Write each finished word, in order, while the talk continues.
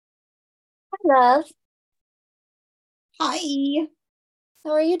Love, Hi,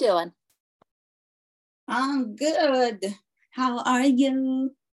 how are you doing? I'm good. How are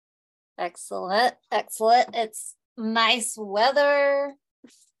you? Excellent, excellent. It's nice weather.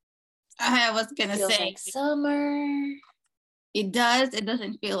 I was gonna Feels say like summer. it does. It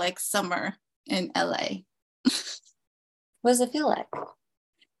doesn't feel like summer in LA. What does it feel like?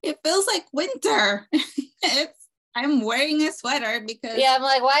 It feels like winter. I'm wearing a sweater because Yeah, I'm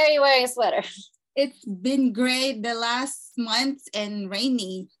like, why are you wearing a sweater? it's been gray the last months and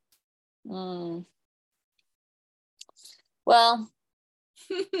rainy. Mm. Well,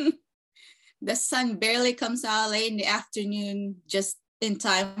 The sun barely comes out late in the afternoon, just in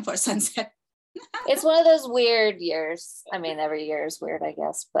time for sunset. it's one of those weird years. I mean, every year is weird, I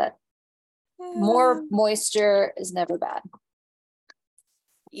guess, but more moisture is never bad,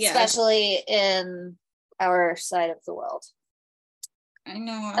 Yeah, especially in our side of the world. I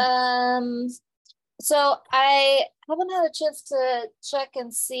know. So I haven't had a chance to check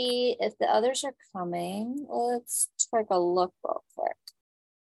and see if the others are coming. Let's take a look real quick.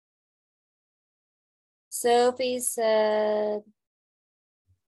 Sophie said,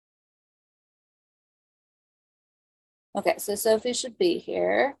 okay, so Sophie should be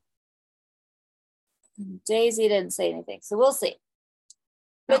here. Daisy didn't say anything, so we'll see.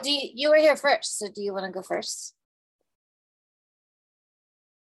 But you were here first, so do you want to go first?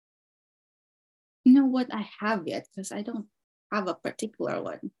 You know what I have yet because I don't have a particular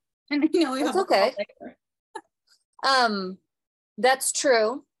one. And I know we That's have a okay. That's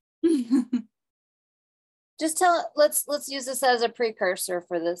true. Just let's use this as a precursor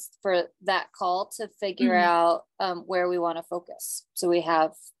for that call to figure out where we want to focus. So we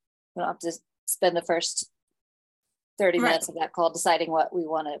don't have to spend the first 30 minutes of that call deciding what we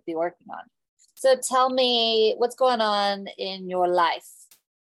want to be working on. So tell me what's going on in your life.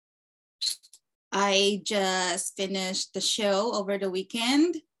 I just finished the show over the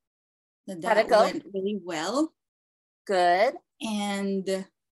weekend. How'd it go? Went really well. Good. And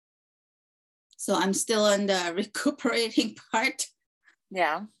so I'm still on the recuperating part.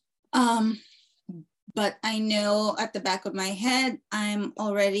 Yeah. But I know at the back of my head, I'm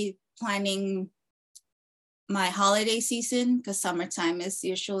already planning my holiday season because summertime is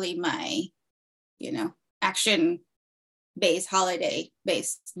usually my, action-based,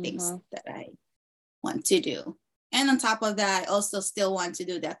 holiday-based things that I want to do. And on top of that, I also still want to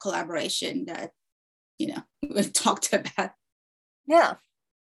do that collaboration that, we talked about. Yeah.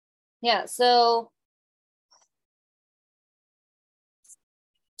 Yeah. So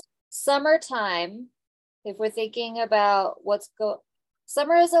summertime, if we're thinking about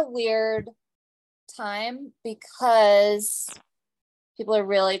summer is a weird time because people are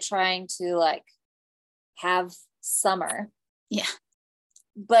really trying to have summer. Yeah.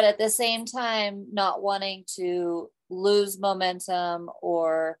 But at the same time, not wanting to lose momentum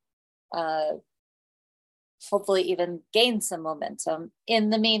or hopefully even gain some momentum in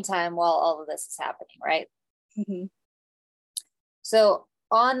the meantime while all of this is happening, right? Mm-hmm. So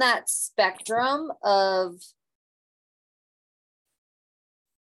on that spectrum of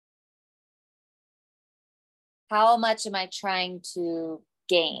how much am I trying to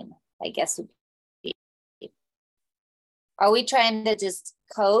gain, I guess would be, are we trying to just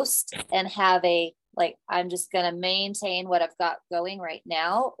coast and have I'm just going to maintain what I've got going right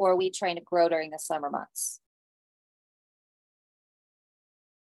now, or are we trying to grow during the summer months?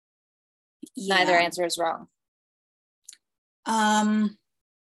 Yeah. Neither answer is wrong.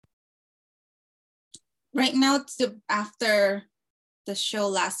 Right now, after the show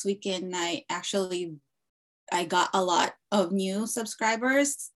last weekend, I got a lot of new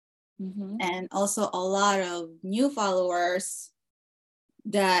subscribers and also a lot of new followers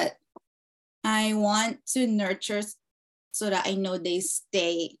that I want to nurture so that I know they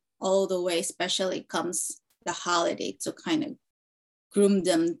stay all the way, especially comes the holiday, to kind of groom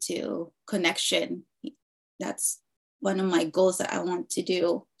them to connection. That's one of my goals that I want to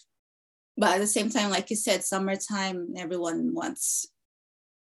do. But at the same time, like you said, summertime, everyone wants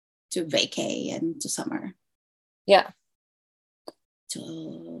to vacay and to summer. Yeah.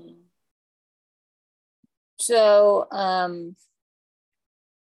 So I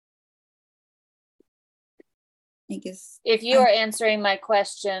guess if you are answering my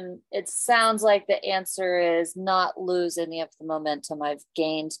question, it sounds like the answer is not lose any of the momentum I've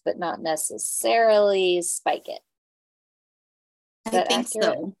gained, but not necessarily spike it. I think accurate?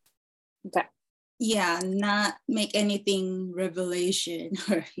 So. Okay. Yeah, not make anything revelation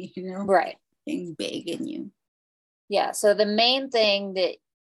or, right. Anything big in you. Yeah. So the main thing that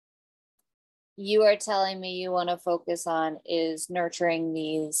you are telling me you want to focus on is nurturing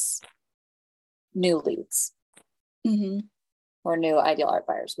these new leads or new ideal art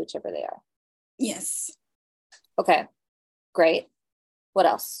buyers, whichever they are. Yes. Okay, great. What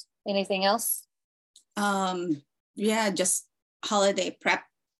else? Anything else? Yeah, just holiday prep.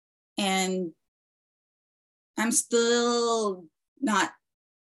 And I'm still not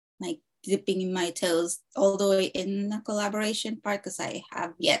like dipping in my toes all the way in the collaboration part because I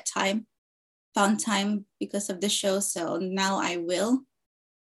have yet found time because of the show. So now I will.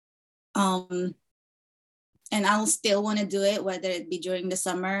 And I'll still want to do it, whether it be during the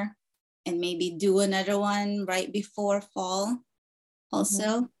summer and maybe do another one right before fall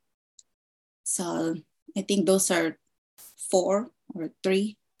also. So I think those are 4 or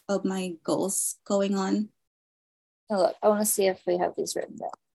 3 of my goals going on. Oh, look, I want to see if we have these written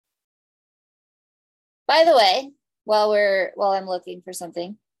down. By the way, while I'm looking for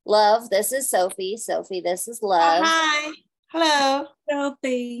something, Love, this is Sophie. Sophie, this is Love. Hi. Hello.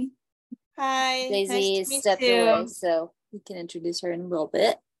 Sophie. Hi. Daisy nice to meet stepped you. away, so we can introduce her in a little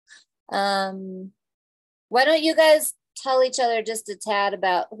bit. Why don't you guys tell each other just a tad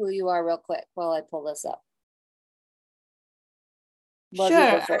about who you are real quick while I pull this up? Love, you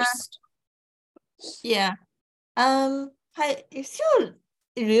go Sure. first. Yeah. Hi. Is your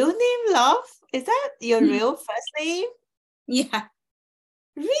real name Love? Is that your real first name? Yeah.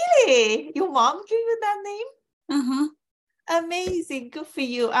 Really? Your mom gave you that name? Uh-huh. Amazing. Good for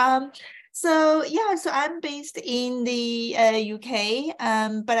you. So I'm based in the UK.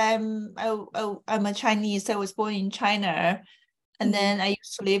 But I'm a Chinese. I was born in China, and then I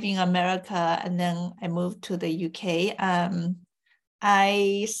used to live in America, and then I moved to the UK.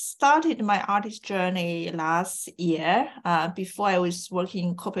 I started my artist journey last year. Before I was working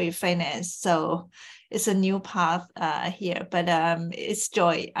in corporate finance, so it's a new path here. But it's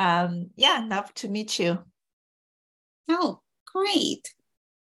joy. Love to meet you. Oh, great.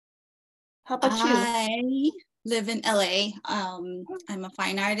 How about you? I live in LA. I'm a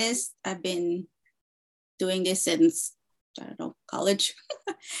fine artist. I've been doing this since, I don't know, college.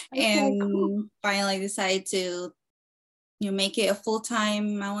 And finally decided to make it a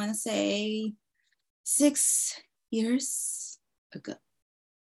full-time, I want to say 6 years ago.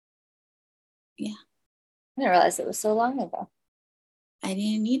 Yeah. I didn't realize it was so long ago. I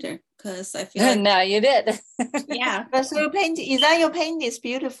didn't either because I feel like now you did. yeah. So your painting, is that your painting is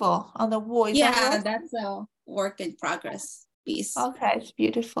beautiful on the wall? Is that yours? That's a work in progress piece. Okay, it's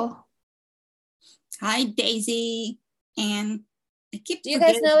beautiful. Hi, Daisy. And I keep Do you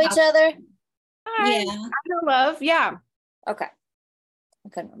guys know each other? Hi, Yeah. I know Love. Yeah. Okay. I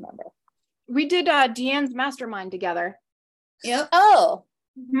couldn't remember. We did Deanne's mastermind together. Yep. Oh,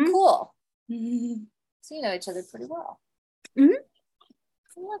 Mhm. cool. Mhm. So you know each other pretty well. Mhm.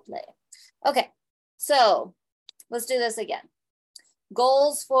 Lovely. Okay, so let's do this again.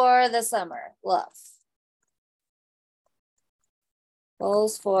 Goals for the summer, Love.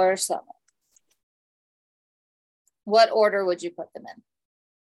 Goals for summer. What order would you put them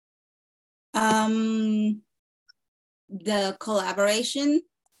in? The collaboration,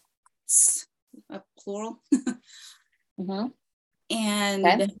 plural, and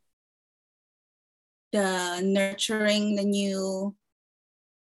Okay. the nurturing the new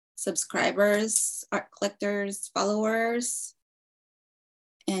subscribers, art collectors, followers,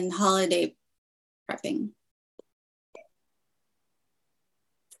 and holiday prepping.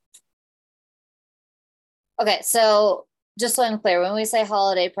 Okay, so just so I'm clear, when we say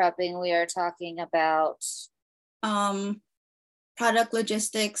holiday prepping, we are talking about product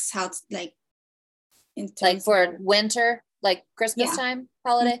logistics, how it's like in terms like for of winter, like Christmas time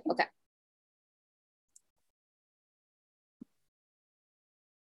holiday. Okay.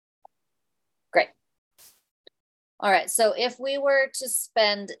 Great. All right, so if we were to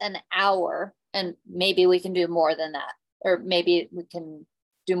spend an hour, and maybe we can do more than that, or maybe we can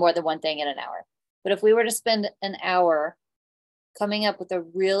do more than one thing in an hour. But if we were to spend an hour coming up with a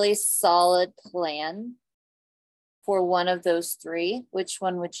really solid plan for one of those 3, which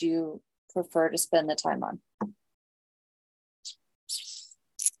one would you prefer to spend the time on?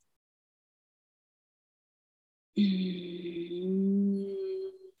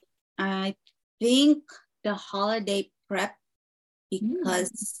 I think the holiday prep,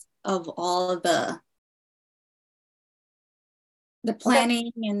 because of all the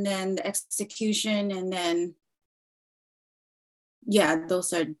planning and then the execution and then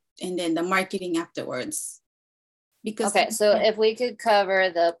those are, and then the marketing afterwards. Because okay, so if we could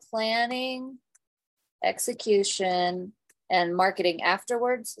cover the planning, execution, and marketing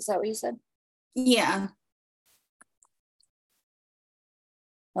afterwards, is that what you said? Yeah.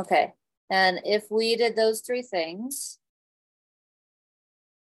 Okay, and if we did those 3 things,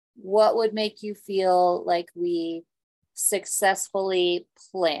 what would make you feel like we successfully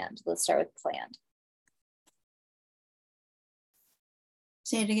planned? Let's start with planned.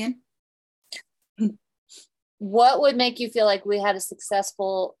 Say it again. What would make you feel like we had a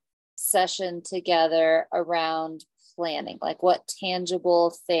successful session together around planning? Like what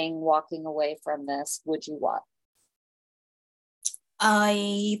tangible thing walking away from this would you want?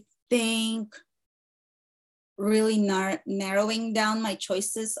 I think really narrowing down my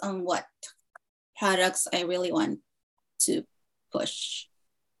choices on what products I really want to push.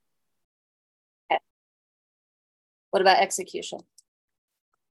 Okay. What about execution?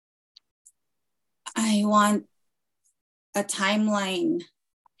 I want a timeline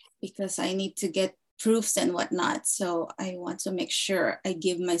because I need to get proofs and whatnot. So I want to make sure I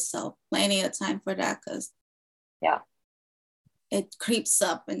give myself plenty of time for that, because it creeps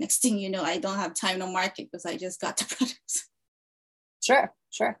up, and next thing you know, I don't have time to market because I just got the products. Sure.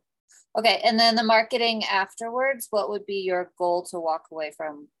 Okay, and then the marketing afterwards, what would be your goal to walk away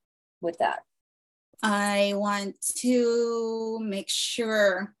from with that? I want to make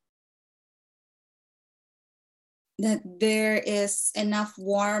sure that there is enough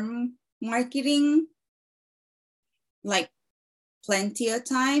warm marketing, like plenty of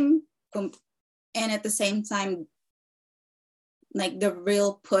time, and at the same time, like the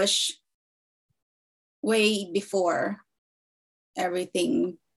real push way before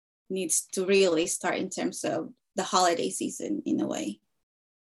everything needs to really start in terms of the holiday season in a way.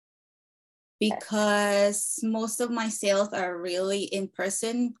 Because most of my sales are really in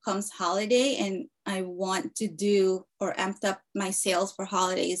person comes holiday, and I want to do or amped up my sales for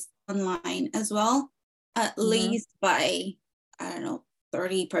holidays online as well, at least by, I don't know,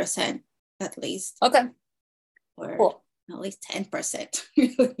 30% at least. Okay. Or cool. At least 10%.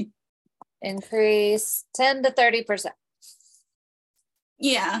 Increase 10 to 30%.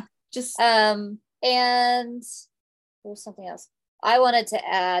 Yeah, just and there's something else I wanted to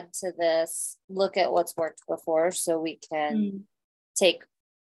add to this. Look at what's worked before so we can take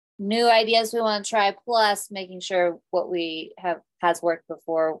new ideas we want to try, plus making sure what we have has worked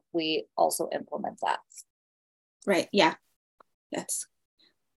before, we also implement that. Right. Yeah. That's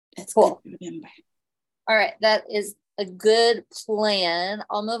cool. Good to remember. All right. That is a good plan.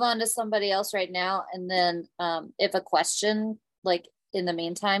 I'll move on to somebody else right now. And then if a question like in the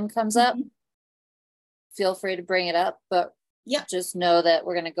meantime comes up, feel free to bring it up, but just know that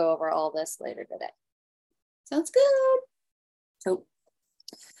we're going to go over all this later today. Sounds good. Cool.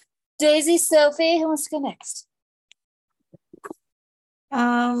 Daisy, Sophie, who wants to go next?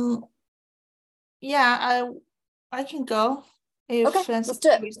 Yeah, I can go. If okay, let's do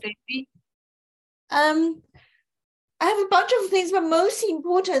it. I have a bunch of things, but most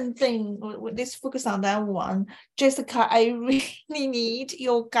important thing, let's focus on that one. Jessica, I really need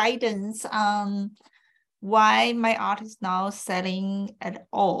your guidance on why my art is not selling at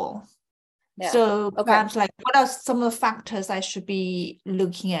all. Yeah. So perhaps like what are some of the factors I should be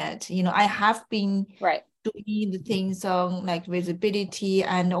looking at? You know, I have been doing the things on like visibility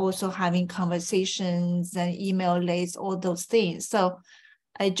and also having conversations and email lists, all those things. So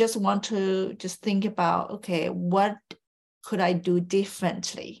I just want to just think about, okay, what could I do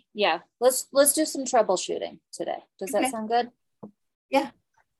differently? Yeah, let's do some troubleshooting today. Does that sound good? Yeah.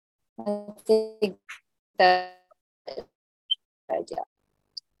 I think that is a good idea.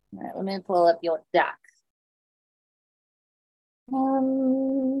 All right, let me pull up your deck.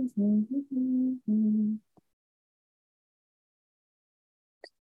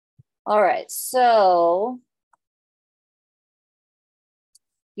 All right, so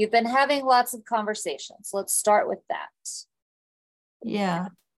you've been having lots of conversations. Let's start with that. Yeah.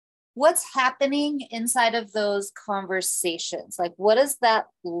 What's happening inside of those conversations? Like, what does that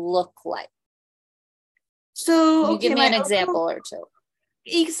look like? So, can you give me an example or two?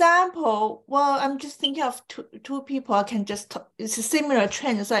 Example, well, I'm just thinking of two people I can just talk. It's a similar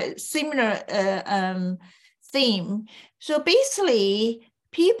trend, it's like similar theme. So basically,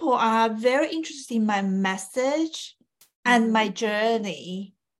 people are very interested in my message and my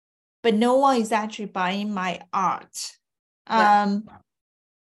journey, but no one is actually buying my art.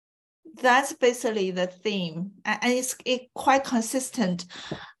 That's basically the theme, and it's quite consistent.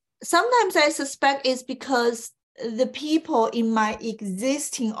 Sometimes I suspect it's because the people in my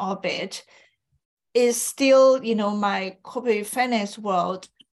existing orbit is still, you know, my corporate finance world.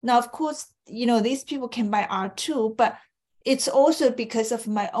 Now, of course, you know, these people can buy art too, but it's also because of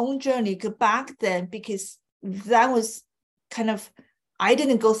my own journey back then, because that was kind of, I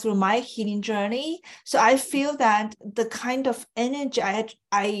didn't go through my healing journey. So I feel that the kind of energy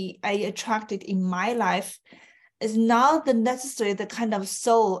I attracted in my life is not the necessary the kind of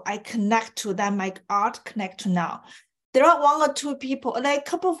soul I connect to that my art connect to now. There are one or two people, like a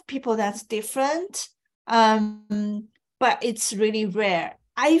couple of people that's different, but it's really rare.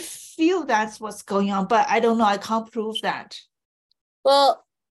 I feel that's what's going on, but I don't know. I can't prove that. Well,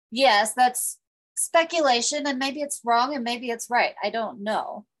 yes, that's speculation, and maybe it's wrong and maybe it's right. I don't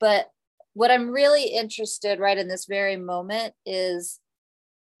know. But what I'm really interested right in this very moment is,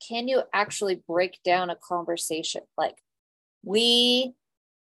 can you actually break down a conversation? Like, we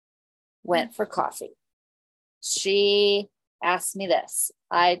went for coffee. She asked me this.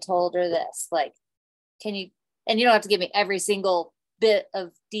 I told her this. Like, can you, and you don't have to give me every single bit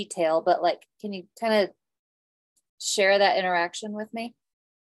of detail, but like, can you kind of share that interaction with me?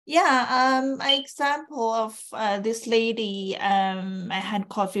 Yeah, an example of this lady I had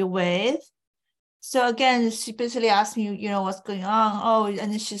coffee with. So again, she basically asked me, what's going on. Oh,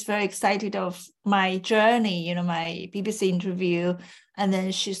 and then she's very excited of my journey, my BBC interview. And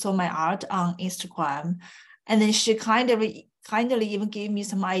then she saw my art on Instagram. And then she kindly even gave me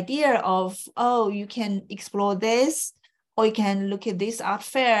some idea of, oh, you can explore this, or you can look at these art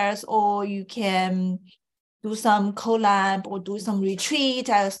fairs, or you can do some collab or do some retreat.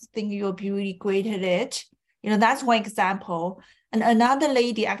 I think you'll be really great at it. That's one example. And another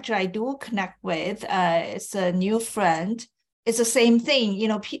lady actually I do connect with, it's a new friend. It's the same thing.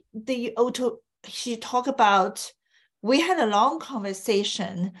 She talked about, we had a long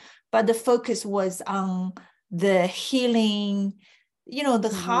conversation, but the focus was on the healing,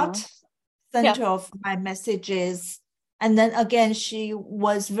 the heart center of my messages. And then again, she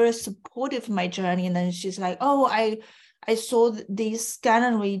was very supportive of my journey. And then she's like, oh, I saw this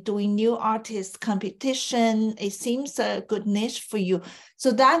gallery doing new artist competition. It seems a good niche for you.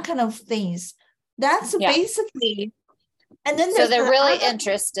 So that kind of things. That's basically. And then so they're really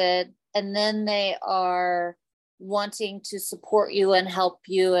interested, and then they are wanting to support you and help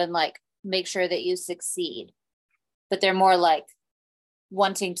you and like make sure that you succeed. But they're more like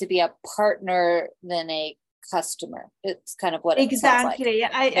wanting to be a partner than a customer. It's kind of what it exactly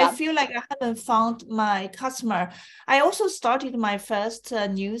sounds like. I feel like I haven't found my customer. I also started my first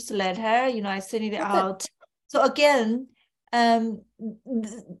newsletter. I sent it out. So again,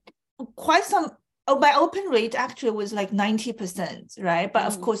 quite some my open rate actually was like 90%, right? But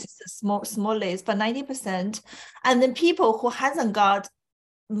of course it's a small list, but 90%. And then people who hasn't got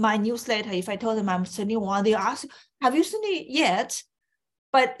my newsletter, if I told them I'm sending one, they ask, have you sent it yet?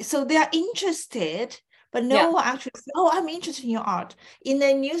 But so they are interested, but no one actually said, oh, I'm interested in your art. In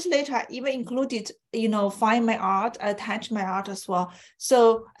the newsletter, I even included, find my art, attach my art as well.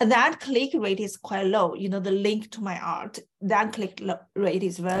 So that click rate is quite low. The link to my art, that click rate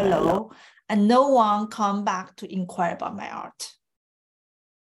is very low. And no one come back to inquire about my art.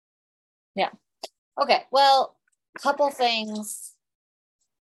 Yeah. Okay. Well, a couple things.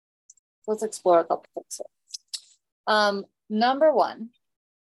 Let's explore a couple things. Number one,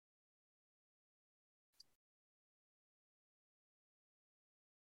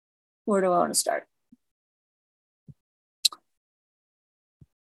 where do I want to start?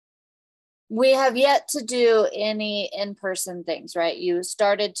 We have yet to do any in-person things, right? You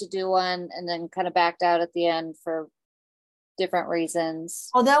started to do one and then kind of backed out at the end for different reasons.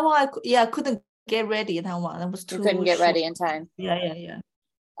 Oh, that one, I couldn't get ready. That one, that was too You couldn't get short. ready in time. Yeah.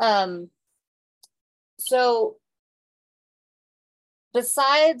 So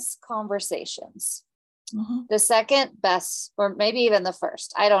besides conversations, the second best, or maybe even the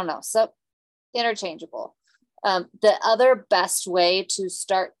first, I don't know, so interchangeable. The other best way to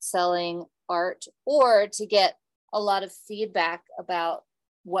start selling art or to get a lot of feedback about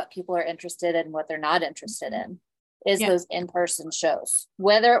what people are interested in, what they're not interested in, is those in-person shows.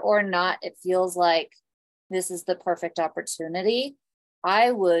 Whether or not it feels like this is the perfect opportunity,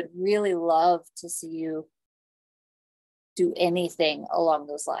 I would really love to see you do anything along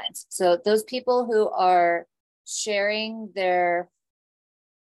those lines. So those people who are sharing their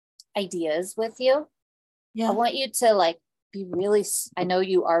ideas with you, I want you to like be really, I know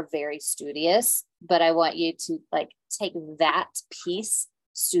you are very studious, but I want you to like take that piece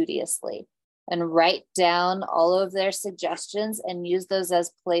studiously and write down all of their suggestions and use those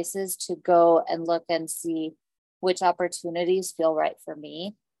as places to go and look and see which opportunities feel right for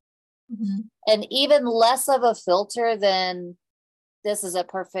me. And even less of a filter than this is a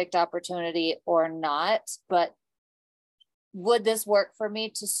perfect opportunity or not, but would this work for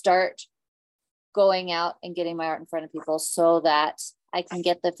me to start going out and getting my art in front of people so that I can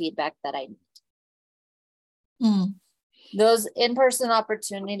get the feedback that I need. Those in-person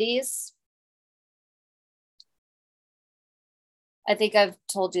opportunities, I think I've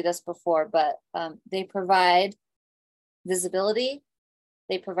told you this before, but they provide visibility,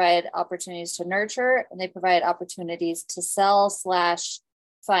 they provide opportunities to nurture, and they provide opportunities to sell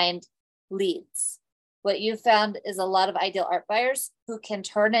 / find leads. What you found is a lot of ideal art buyers who can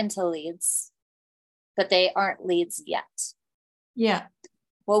turn into leads, but they aren't leads yet. Yeah.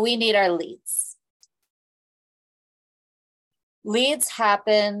 Well, we need our leads. Leads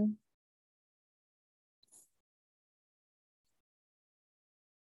happen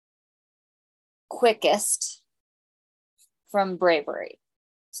quickest from bravery.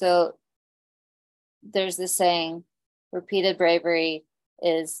 So there's this saying, repeated bravery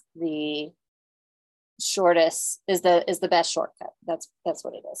is the shortest, is the best shortcut. That's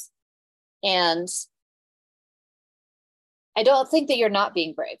what it is. And I don't think that you're not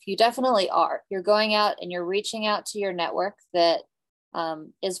being brave. You definitely are. You're going out and you're reaching out to your network that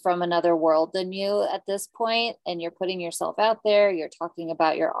is from another world than you at this point, and you're putting yourself out there. You're talking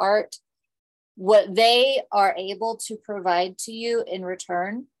about your art. What they are able to provide to you in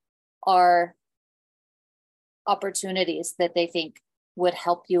return are opportunities that they think would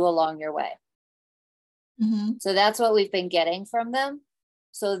help you along your way. Mm-hmm. So that's what we've been getting from them.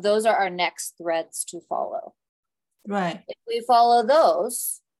 So those are our next threads to follow. Right. If we follow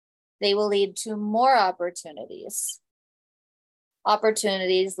those, they will lead to more opportunities.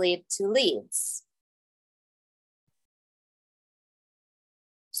 Opportunities lead to leads.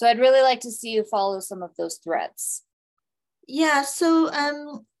 So I'd really like to see you follow some of those threads. Yeah. So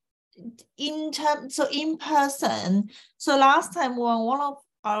in person. So last time on one of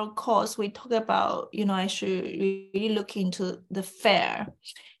our calls, we talked about, I should really look into the fair.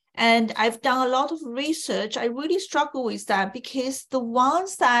 And I've done a lot of research. I really struggle with that because the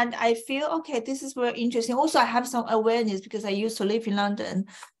ones that I feel, okay, this is very interesting. Also, I have some awareness because I used to live in London.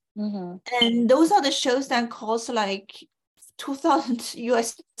 Mm-hmm. And those are the shows that cost like $2,000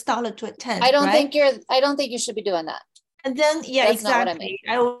 US to attend. I don't right? think you should be doing that. And then, yeah, That's exactly. not what I mean.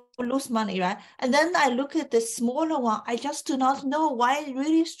 I will lose money, right? And then I look at the smaller one. I just do not know why I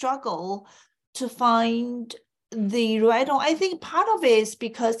really struggle to find the right one. I think part of it is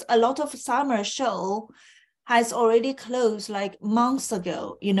because a lot of summer show has already closed like months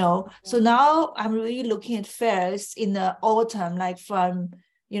ago, So now I'm really looking at fairs in the autumn, like from,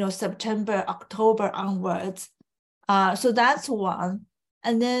 September, October onwards. So that's one.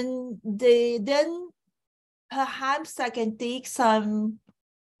 And then perhaps I can take some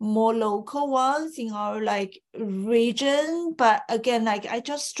more local ones in our region, but again, I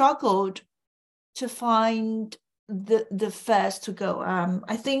just struggled to find the fairs to go.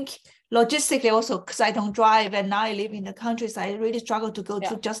 I think logistically also because I don't drive and now I live in the countryside, I really struggle to go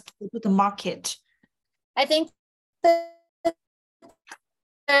to the market. I think that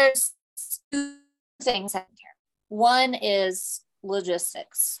there's two things happening here. One is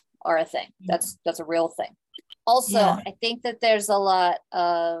logistics are a thing. That's a real thing. Also, I think that there's a lot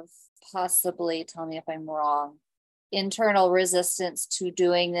of possibly, tell me if I'm wrong, internal resistance to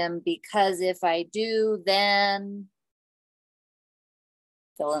doing them because if I do, then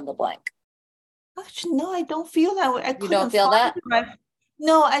fill in the blank. Actually, no, I don't feel that way. You don't feel that?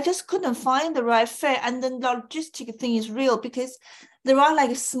 No, I just couldn't find the right fair. And then the logistic thing is real because there are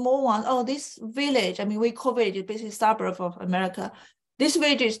like small ones. Oh, this village, I mean, we call village basically suburb of America. This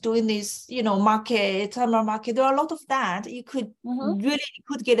village is doing this, market, summer market. There are a lot of that. You could really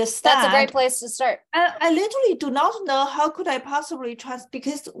could get a start. That's a great place to start. I literally do not know how could I possibly trust,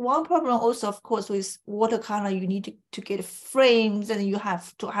 because one problem also, of course, with watercolor, you need to get frames and you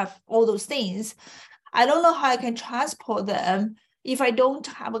have to have all those things. I don't know how I can transport them. If I don't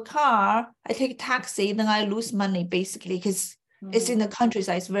have a car, I take a taxi, then I lose money basically because it's in the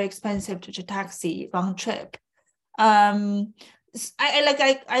countryside. It's very expensive to taxi round trip. I'm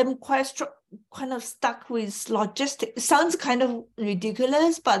quite kind of stuck with logistics. It sounds kind of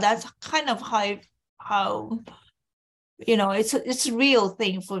ridiculous, but that's kind of how it's a real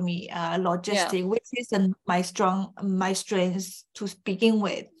thing for me. Logistic, which isn't my strength to begin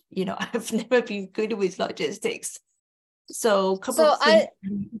with. I've never been good with logistics. So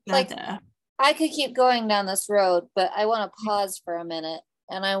I could keep going down this road, but I want to pause for a minute,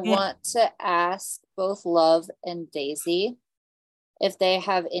 and I want to ask both Love and Daisy if they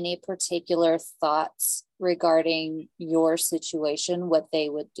have any particular thoughts regarding your situation, what they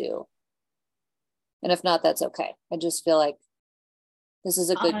would do. And if not, that's okay. I just feel like this is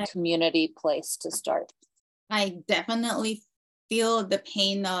a good community place to start. I definitely feel the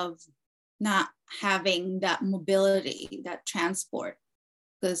pain of not having that mobility, that transport,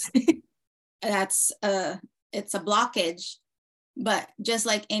 because it's a blockage. But just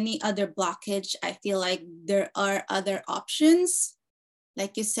like any other blockage, I feel like there are other options.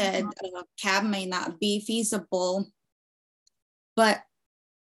 Like you said, cab may not be feasible, But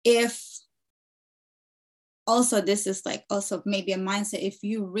if also, this is like also maybe a mindset, if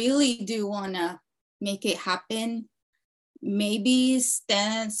you really do want to make it happen, maybe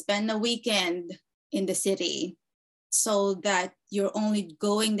spend a weekend in the city so that you're only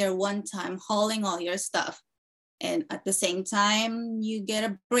going there one time, hauling all your stuff. And at the same time, you get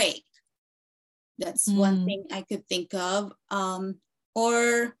a break. That's one thing I could think of.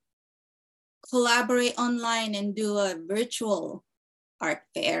 Or collaborate online and do a virtual art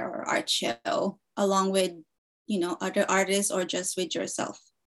fair or art show along with, other artists or just with yourself.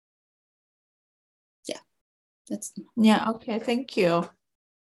 Yeah, okay, thank you.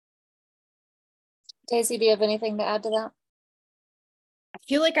 Daisy, do you have anything to add to that? I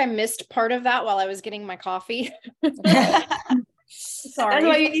feel like I missed part of that while I was getting my coffee. Sorry. That's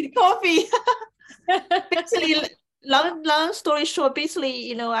why you need coffee. Basically, long story short,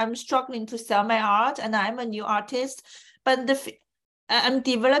 basically, I'm struggling to sell my art and I'm a new artist, but I'm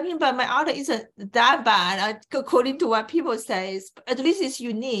developing, but my art isn't that bad, according to what people say. At least it's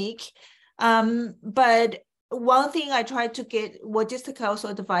unique. But one thing I try to get logistical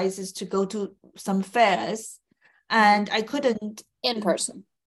advice is to go to some fairs, and I couldn't in person.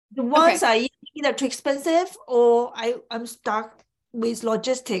 The ones are either too expensive or I'm stuck with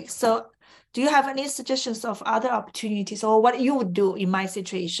logistics. So do you have any suggestions of other opportunities or what you would do in my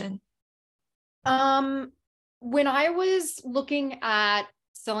situation? When I was looking at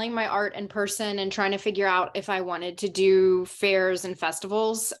selling my art in person and trying to figure out if I wanted to do fairs and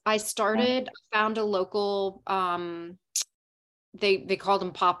festivals, I found a local, they called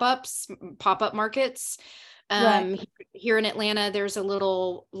them pop-up markets. Here in Atlanta, there's a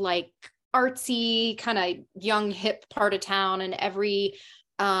little like artsy kind of young hip part of town, and every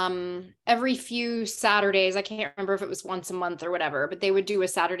few Saturdays, I can't remember if it was once a month or whatever, but they would do a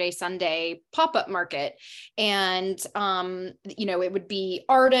Saturday, Sunday pop-up market. And, it would be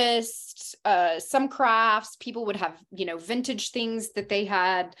artists, some crafts, people would have, vintage things that they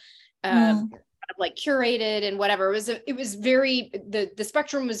had, like curated and whatever. It was very, the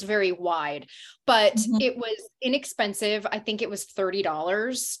spectrum was very wide, but it was inexpensive. I think it was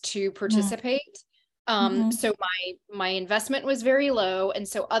 $30 to participate. So my investment was very low. And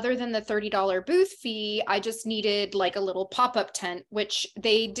so other than the $30 booth fee, I just needed like a little pop-up tent, which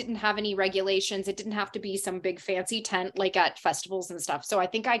they didn't have any regulations. It didn't have to be some big fancy tent like at festivals and stuff. So I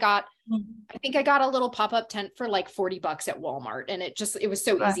think I got a little pop-up tent for like $40 at Walmart. And it was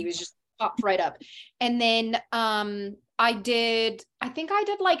so easy. It was just popped right up. And then I think I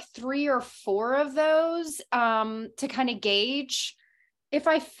did like 3 or 4 of those to kind of gauge if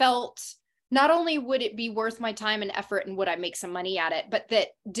I felt not only would it be worth my time and effort and would I make some money at it, but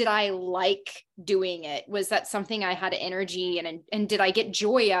did I like doing it? Was that something I had energy and did I get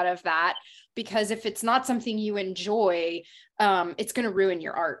joy out of that? Because if it's not something you enjoy, it's going to ruin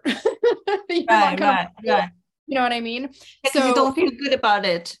your art. You know what I mean? So you don't feel good about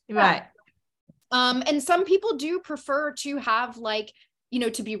it. Right. And some people do prefer to have like,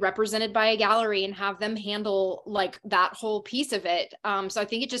 to be represented by a gallery and have them handle like that whole piece of it. So I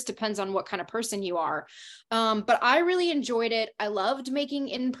think it just depends on what kind of person you are. But I really enjoyed it. I loved making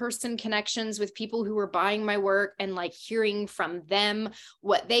in-person connections with people who were buying my work and like hearing from them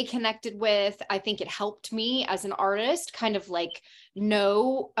what they connected with. I think it helped me as an artist kind of like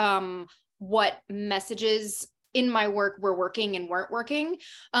know what messages in my work were working and weren't working.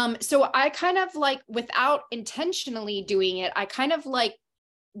 So I kind of like, without intentionally doing it, I kind of like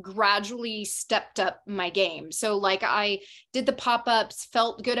gradually stepped up my game. So like I did the pop-ups,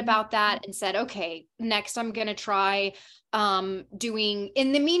 felt good about that, and said, okay, next I'm going to try doing,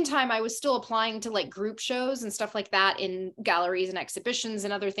 in the meantime, I was still applying to like group shows and stuff like that in galleries and exhibitions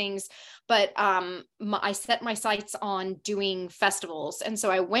and other things. But I set my sights on doing festivals. And so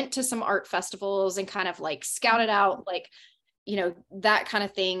I went to some art festivals and kind of like scouted out like, that kind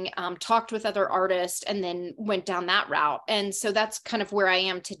of thing, talked with other artists and then went down that route. And so that's kind of where I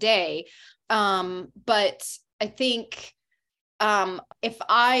am today. But I think if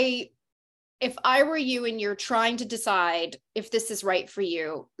I were you and you're trying to decide if this is right for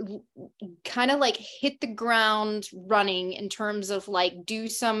you, kind of like hit the ground running in terms of like do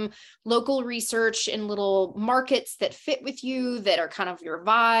some local research in little markets that fit with you, that are kind of your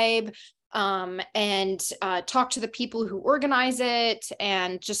vibe, and talk to the people who organize it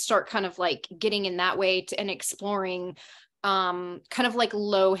and just start kind of like getting in that way and exploring kind of like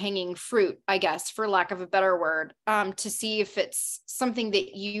low hanging fruit, I guess, for lack of a better word, to see if it's something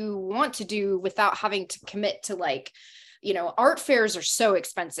that you want to do without having to commit to like, art fairs are so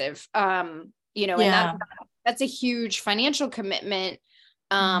expensive, and that's a huge financial commitment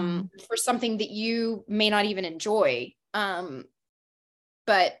for something that you may not even enjoy.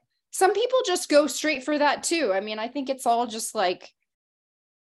 but some people just go straight for that too. I mean, I think it's all just like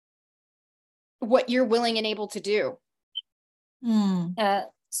what you're willing and able to do.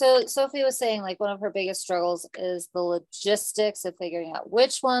 So Sophie was saying like one of her biggest struggles is the logistics of figuring out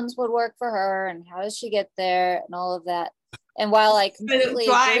which ones would work for her and how does she get there and all of that. And while I completely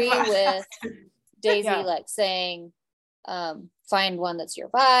agree with Daisy, like saying, find one that's your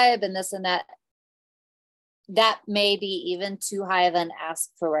vibe and this and that, that may be even too high of an ask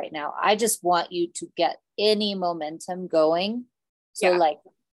for right now. I just want you to get any momentum going. So like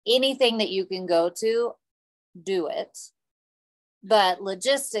anything that you can go to, do it. But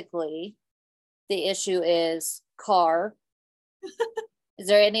logistically, the issue is car. Is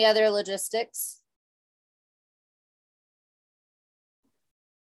there any other logistics?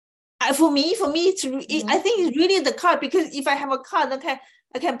 For me, it's I think it's really the car, because if I have a car, then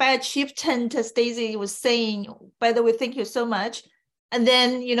I can buy a cheap tent, as Daisy was saying. By the way, thank you so much. And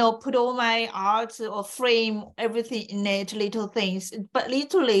then, put all my art or frame everything in it, little things. But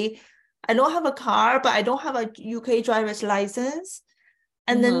literally, I don't have a car, but I don't have a UK driver's license.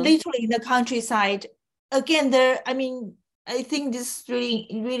 And then literally in the countryside, again, I think this is really,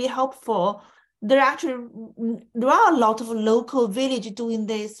 really helpful. There are a lot of local village doing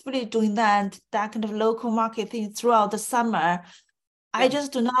this, village doing that kind of local market thing throughout the summer. I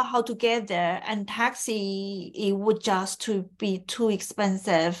just don't know how to get there, and taxi, it would just to be too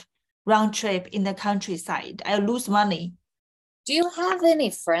expensive round trip in the countryside. I lose money. Do you have any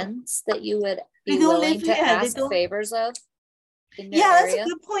friends that you would be willing to ask favors of? That's a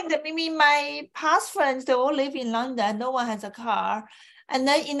good point. That maybe my past friends, they all live in London. No one has a car. And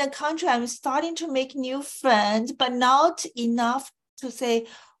then in the country, I'm starting to make new friends, but not enough to say,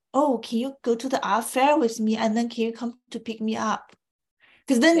 oh, can you go to the art fair with me? And then can you come to pick me up?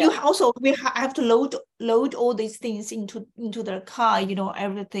 Because then we have to load all these things into the car,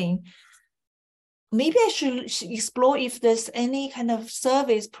 everything. Maybe I should explore if there's any kind of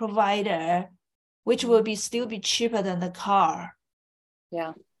service provider which will still be cheaper than the car.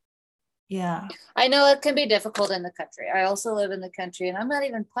 Yeah. I know it can be difficult in the country. I also live in the country, and I'm not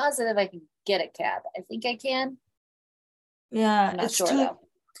even positive I can get a cab. I think I can. Yeah, I'm not sure though.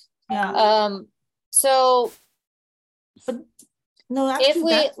 Yeah. So, but no,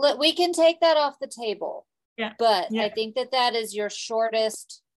 if we can take that off the table. Yeah. But I think that is your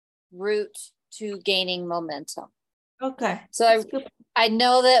shortest route to gaining momentum. Okay. So I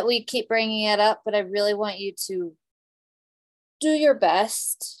know that we keep bringing it up, but I really want you to do your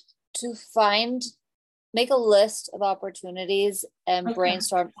best to make a list of opportunities and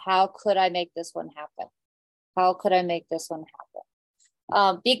brainstorm, how could I make this one happen? How could I make this one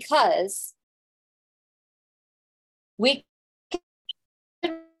happen? Because we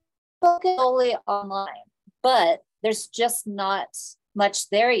can focus solely online, but there's just not much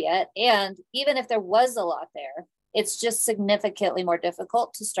there yet. And even if there was a lot there, it's just significantly more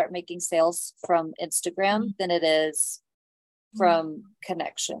difficult to start making sales from Instagram than it is from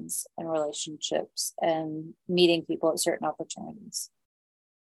connections and relationships and meeting people at certain opportunities.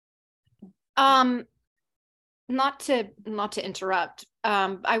 Not to interrupt.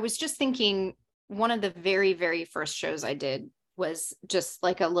 I was just thinking one of the very, very first shows I did was just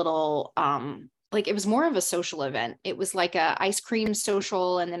like a little, like it was more of a social event. It was like a ice cream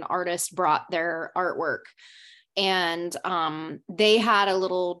social, and then artists brought their artwork, and they had a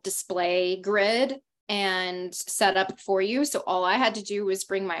little display grid and set up for you. So all I had to do was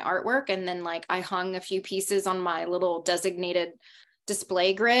bring my artwork, and then like I hung a few pieces on my little designated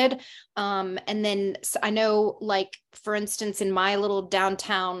display grid. And then I know, like, for instance, in my little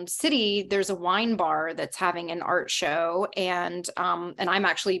downtown city, there's a wine bar that's having an art show, and I'm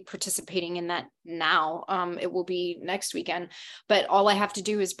actually participating in that now. It will be next weekend, but all I have to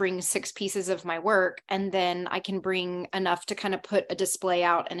do is bring 6 pieces of my work, and then I can bring enough to kind of put a display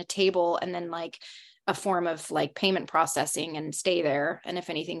out and a table, and then like a form of like payment processing, and stay there. And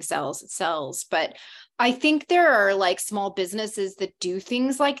if anything sells, it sells. But I think there are like small businesses that do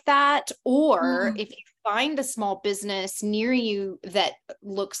things like that. Or if you find a small business near you that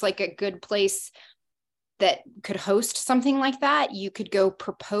looks like a good place that could host something like that, you could go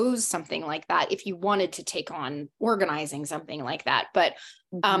propose something like that if you wanted to take on organizing something like that. But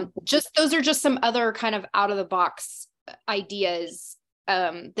just those are just some other kind of out of the box ideas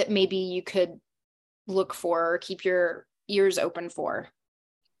that maybe you could look for or keep your ears open for.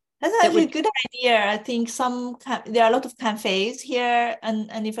 That's actually a good idea. I think there are a lot of cafes here,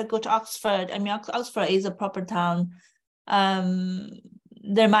 and if I go to Oxford, I mean, Oxford is a proper town.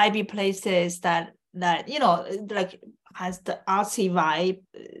 There might be places that like has the artsy vibe.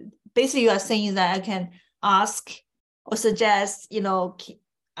 Basically, you are saying that I can ask or suggest,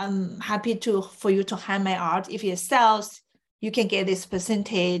 I'm happy for you to hand my art. If it sells, you can get this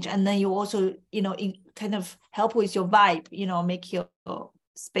percentage. And then you also, kind of help with your vibe, make your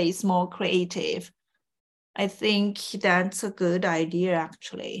space more creative. I think that's a good idea,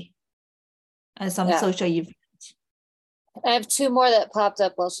 actually. And some social event. I have two more that popped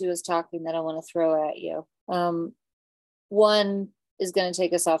up while she was talking that I want to throw at you. One is going to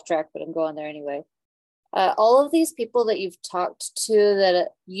take us off track, but I'm going there anyway. All of these people that you've talked to that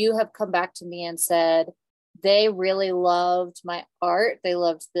you have come back to me and said they really loved my art, they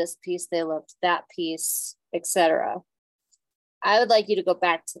loved this piece, they loved that piece, etc. I would like you to go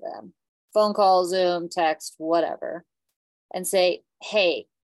back to them, phone call, Zoom, text, whatever, and say, hey,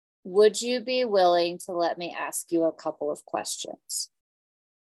 would you be willing to let me ask you a couple of questions?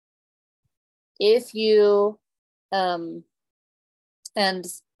 If you, and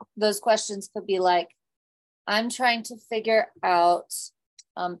those questions could be like, I'm trying to figure out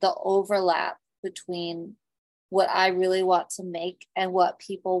the overlap between what I really want to make and what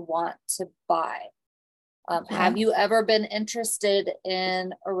people want to buy. Have you ever been interested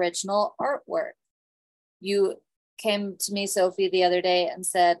in original artwork? You came to me, Sophie, the other day and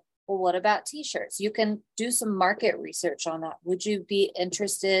said, well, what about t-shirts? You can do some market research on that. Would you be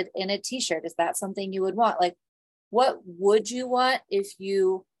interested in a t-shirt? Is that something you would want? Like, what would you want if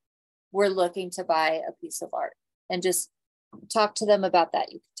you were looking to buy a piece of art? And just talk to them about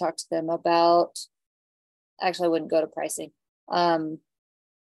that. You could talk to them about, actually, I wouldn't go to pricing.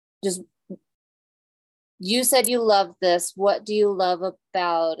 Just, you said you love this. What do you love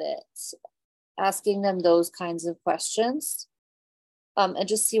about it? Asking them those kinds of questions. And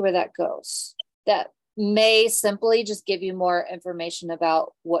just see where that goes. That may simply just give you more information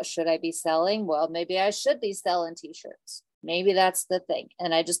about what should I be selling. Well, maybe I should be selling t-shirts. Maybe that's the thing.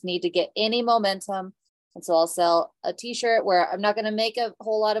 And I just need to get any momentum. And so I'll sell a t-shirt where I'm not going to make a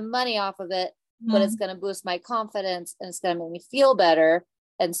whole lot of money off of it, but it's going to boost my confidence and it's going to make me feel better.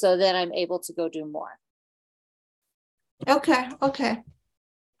 And so then I'm able to go do more. Okay,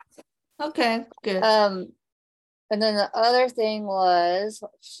 good. And then the other thing was,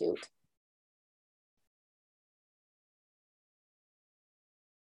 shoot.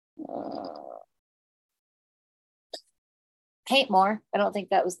 Paint more. I don't think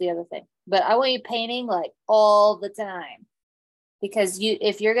that was the other thing, but I want you painting like all the time, because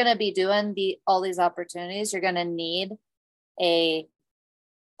if you're going to be doing all these opportunities, you're going to need a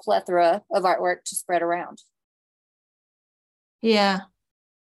plethora of artwork to spread around. Yeah.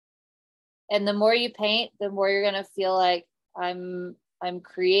 And the more you paint, the more you're going to feel like I'm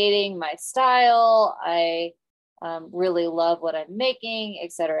creating my style. I really love what I'm making,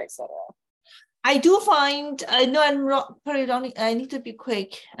 et cetera, et cetera. I do find, I know I'm probably running, I need to be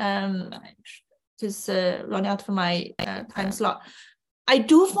quick, just running out for my time slot. I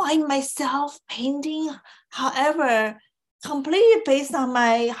do find myself painting, however, completely based on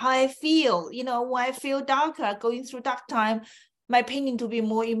how I feel. When I feel darker, going through dark time, my painting to be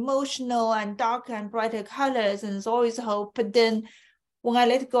more emotional and darker and brighter colors, and it's always hope. But then when I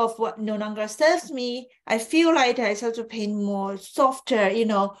let go of what no longer serves me, I feel like I start to paint more softer,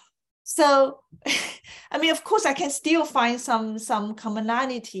 So, I mean, of course, I can still find some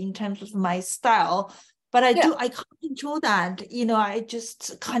commonality in terms of my style, but I can't control that. I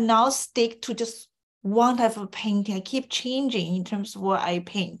just cannot stick to just one type of painting. I keep changing in terms of what I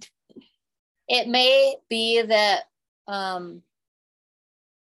paint. It may be that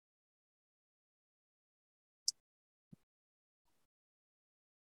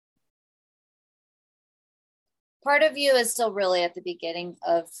part of you is still really at the beginning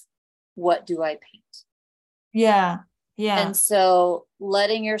of what do I paint? Yeah. And so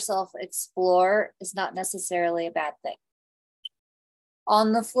letting yourself explore is not necessarily a bad thing.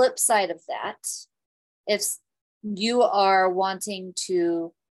 On the flip side of that, if you are wanting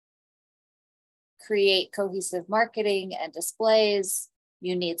to create cohesive marketing and displays,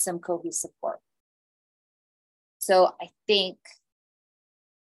 you need some cohesive support. So I think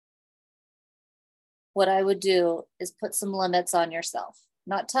what I would do is put some limits on yourself.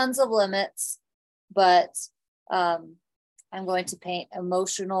 Not tons of limits, but I'm going to paint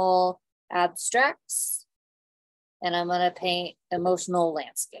emotional abstracts and I'm going to paint emotional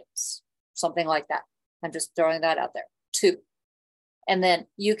landscapes, something like that. I'm just throwing that out there. 2. And then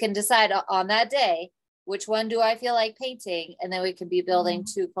you can decide on that day, which one do I feel like painting? And then we can be building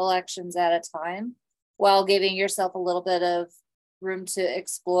 2 collections at a time while giving yourself a little bit of room to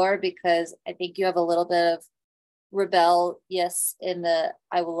explore, because I think you have a little bit of rebellious in the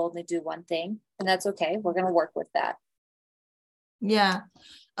I will only do one thing, and that's okay. We're going to work with that. Yeah.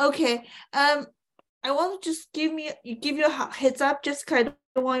 Okay. I want to just give you a heads up, just kind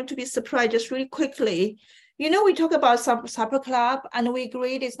of want you to be surprised just really quickly. We talk about some supper club and we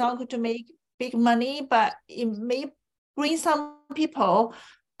agreed it's not going to make big money, but it may bring some people,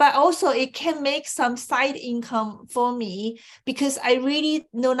 but also it can make some side income for me because I really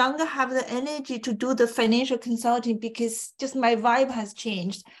no longer have the energy to do the financial consulting because just my vibe has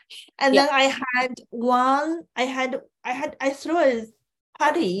changed. And then I threw a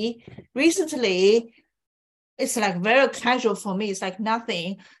party recently. It's like very casual for me. It's like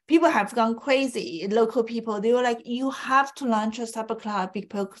nothing. People have gone crazy. Local people, they were like, you have to launch a supper club.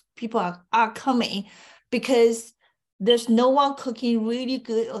 People are coming because there's no one cooking really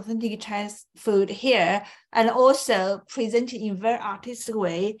good, authentic Chinese food here. And also presenting in very artistic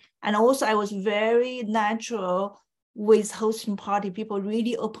way. And also I was very natural with hosting party. People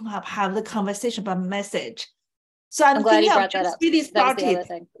really open up, have the conversation about message. So I'm glad you thinking brought that up. really That was the other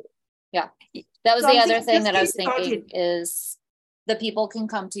thing. Yeah. That was the other thing that I was thinking is the people can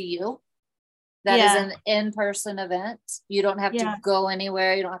come to you. That is an in-person event. You don't have to go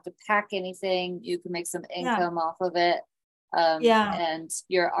anywhere. You don't have to pack anything. You can make some income off of it. And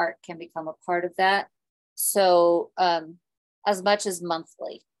your art can become a part of that. So as much as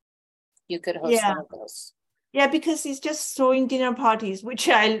monthly, you could host one of those. Yeah, because it's just throwing dinner parties, which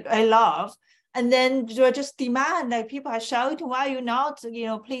I love. And then you just demand, like people are shouting, why are you not,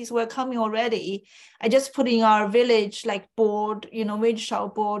 please, we're coming already. I just put in our village, like board, village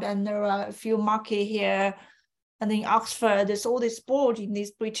shop board, and there are a few market here. And in Oxford, there's all this board in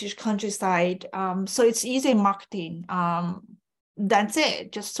this British countryside. So it's easy marketing. That's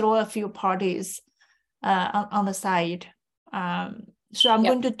it. Just throw a few parties on the side. So I'm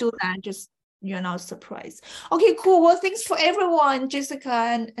going to do that, just you're not surprised. Okay, cool. Well, thanks for everyone,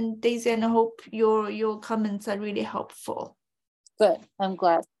 Jessica and Daisy, and I hope your comments are really helpful. Good. I'm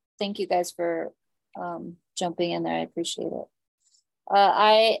glad. Thank you guys for jumping in there. I appreciate it.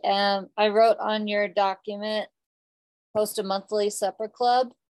 I wrote on your document, host a monthly supper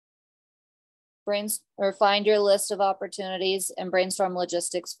club, find your list of opportunities and brainstorm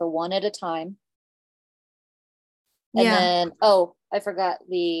logistics for one at a time. And then, I forgot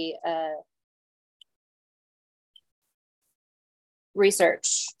the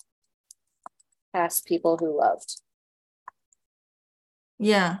research past people who loved.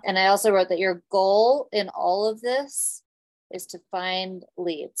 Yeah. And I also wrote that your goal in all of this is to find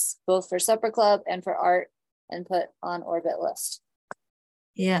leads, both for supper club and for art, and put on orbit list.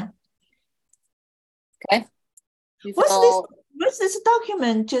 Yeah. Okay. What's this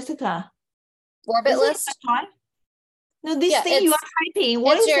document, Jessica? Orbit list? No, this thing you are typing.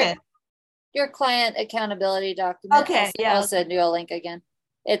 What is it? Your client accountability document. Okay, I'll send you a link again.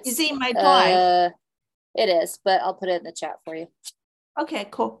 Is it in my drive? It is, but I'll put it in the chat for you. Okay,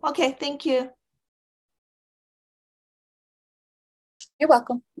 cool. Okay, thank you. You're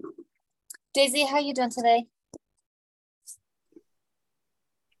welcome. Daisy, how you doing today?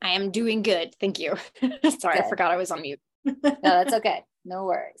 I am doing good. Thank you. Sorry, good. I forgot I was on mute. No, that's okay. No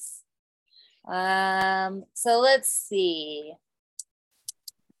worries. So let's see.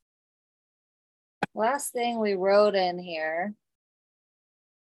 Last thing we wrote in here,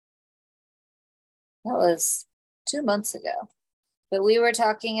 that was 2 months ago, but we were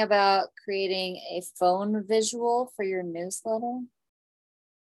talking about creating a phone visual for your newsletter.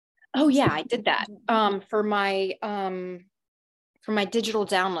 Oh yeah, I did that for my digital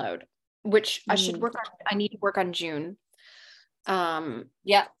download, which I should work on. I need to work on June.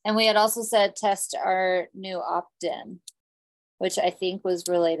 Yeah, and we had also said test our new opt-in, which I think was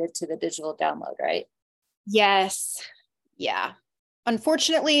related to the digital download, right? Yes. Yeah.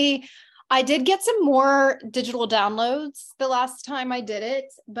 Unfortunately, I did get some more digital downloads the last time I did it,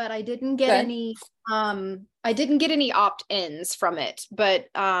 but I didn't get any opt-ins from it. But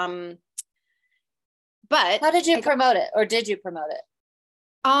how did you promote it, or did you promote it?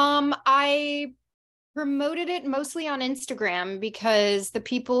 I promoted it mostly on Instagram because the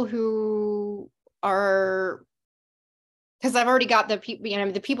people who are, because I've already got the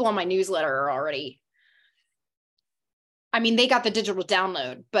people, the people on my newsletter are already, they got the digital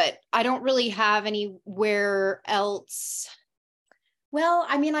download, but I don't really have anywhere else. Well,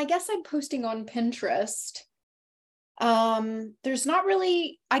 I guess I'm posting on Pinterest. There's not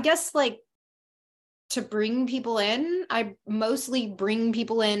really, I guess, to bring people in. I mostly bring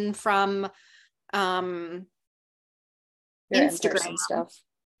people in from Instagram stuff.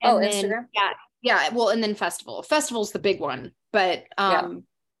 Instagram. Yeah. Well, and then festival's the big one, but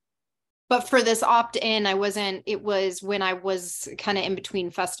but for this opt-in, it was when I was kind of in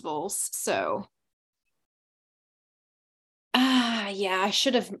between festivals. So Yeah,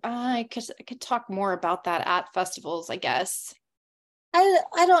 I could talk more about that at festivals, I guess.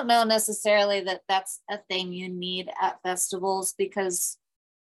 I don't know necessarily that that's a thing you need at festivals, because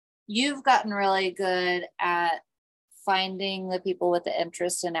you've gotten really good at finding the people with the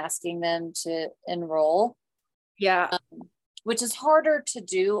interest and asking them to enroll. Yeah. Which is harder to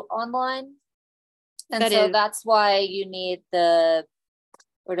do online. And That so is. that's why you need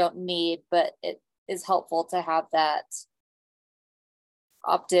don't need, but it is helpful to have that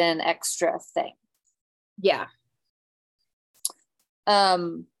opt-in extra thing. Yeah.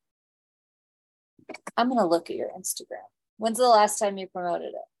 I'm going to look at your Instagram. When's the last time you promoted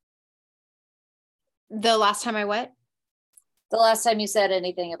it? The last time I what? The last time you said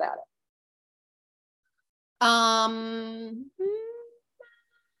anything about it?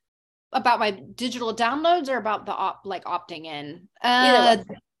 About my digital downloads, or about the opting in? Either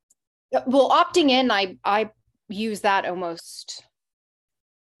one. Well, opting in, I use that almost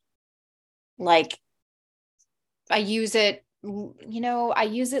like I use it, I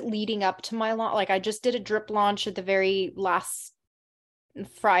use it leading up to my launch. Like I just did a drip launch at the very last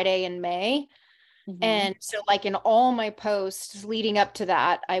Friday in May. Mm-hmm. And so like in all my posts leading up to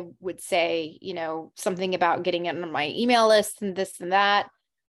that, I would say, something about getting it on my email list and this and that.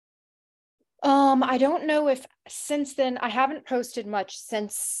 I don't know if since then, I haven't posted much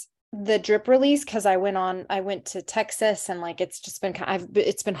since the drip release, because I went to Texas, and like it's just been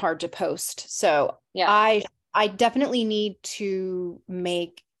it's been hard to post. So yeah, I definitely need to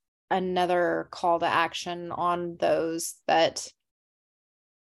make another call to action on those, that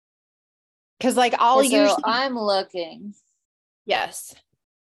because like I'm looking. Yes.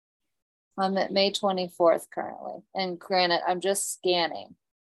 I'm at May 24th currently. And granted, I'm just scanning,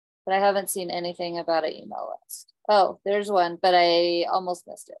 but I haven't seen anything about an email list. Oh, there's one, but I almost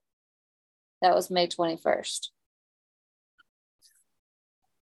missed it. That was May 21st.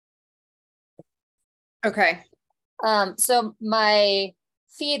 Okay. So my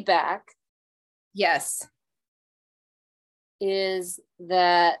feedback, yes, is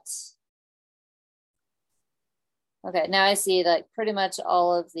that, okay, now I see like pretty much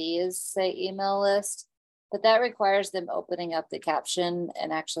all of these say email list, but that requires them opening up the caption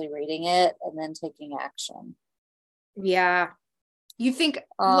and actually reading it and then taking action. Yeah. You think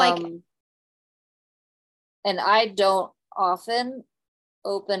like, and I don't often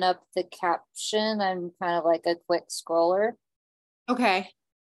open up the caption. I'm kind of like a quick scroller. Okay.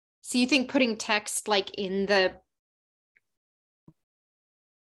 So you think putting text like in the...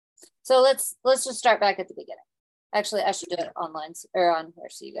 So let's just start back at the beginning. Actually, I should do it online or on here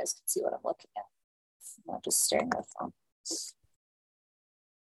so you guys can see what I'm looking at. I'm not just staring at the phone.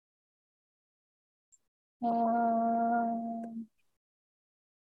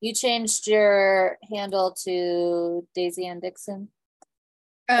 You changed your handle to Daisy Ann Dixon?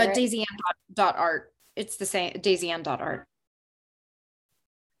 Right? Daisy Ann .art. It's the same, Daisy Ann .art.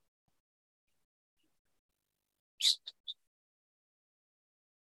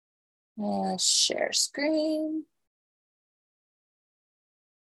 Share screen.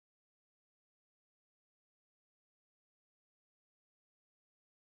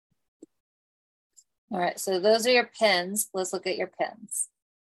 All right, so those are your pins. Let's look at your pins.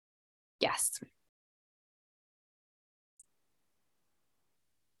 Yes.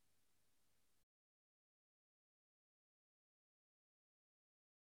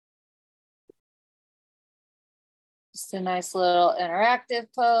 Just a nice little interactive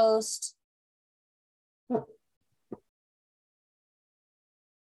post.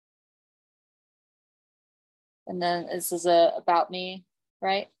 And then this is about me,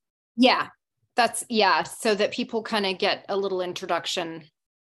 right? Yeah, so that people kind of get a little introduction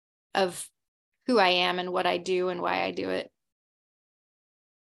of who I am and what I do and why I do it.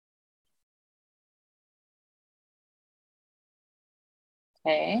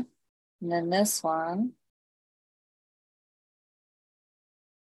 Okay, and then this one.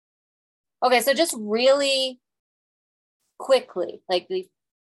 Okay, so just really quickly, like the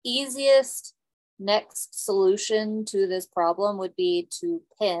easiest next solution to this problem would be to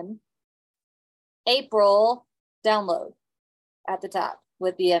pin April download at the top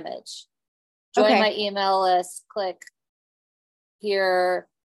with the image. Join my email list, click here,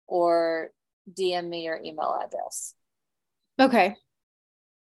 or DM me your email address. Okay.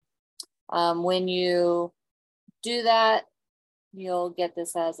 When you do that, you'll get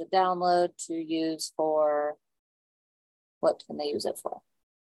this as a download to use for, what can they use it for?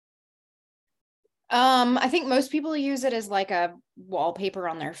 I think most people use it as like a wallpaper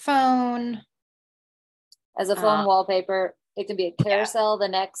on their phone. As a phone wallpaper. It can be a carousel, the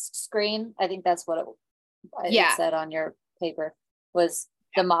next screen. I think that's what it said on your paper, was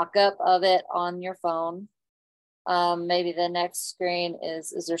the mock-up of it on your phone. Maybe the next screen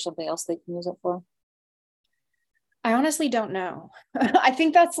is there something else they can use it for? I honestly don't know. I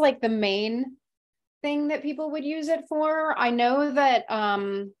think that's like the main thing that people would use it for. I know that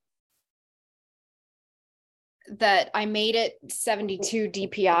that I made it 72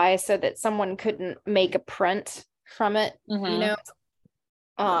 DPI so that someone couldn't make a print from it, you know.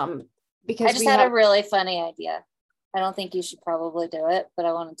 Because I just had a really funny idea. I don't think you should probably do it, but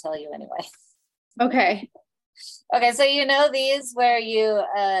I want to tell you anyway. Okay. Okay, so you know these where you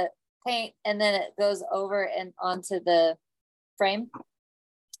paint and then it goes over and onto the frame?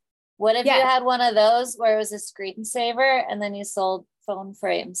 What if you had one of those where it was a screensaver and then you sold phone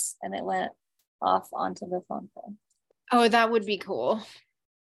frames and it went off onto the phone frame? Oh, that would be cool.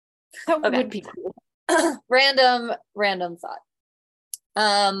 That would be cool. Random thought.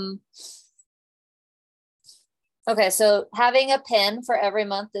 Okay, so having a pin for every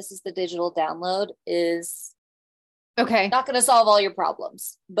month, this is the digital download, is not going to solve all your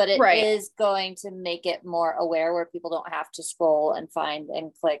problems, but it is going to make it more aware where people don't have to scroll and find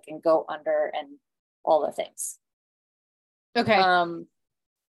and click and go under and all the things. Okay.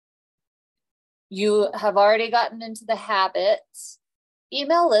 You have already gotten into the habit.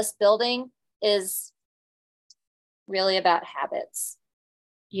 Email list building is really about habits.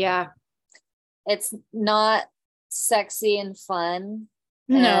 Yeah. It's not sexy and fun.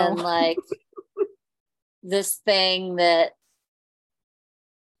 No. And like this thing that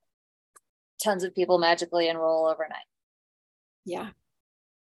tons of people magically enroll overnight. Yeah.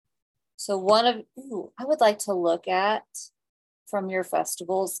 So I would like to look at from your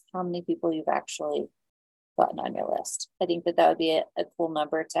festivals, how many people you've actually gotten on your list. I think that would be a cool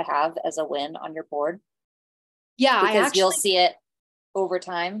number to have as a win on your board. Yeah, because you'll see it over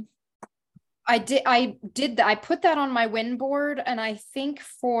time. I did that. I put that on my win board, and I think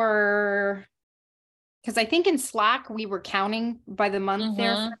because I think in Slack we were counting by the month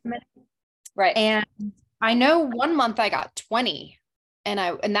there for a minute. Right. And I know one month I got 20,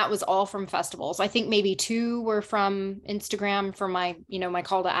 and that was all from festivals. I think maybe 2 were from Instagram for my, my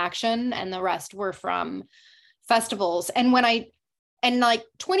call to action, and the rest were from festivals. And like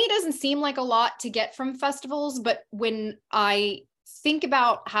 20 doesn't seem like a lot to get from festivals, but when I think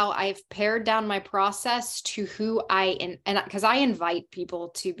about how I've pared down my process to who and because I invite people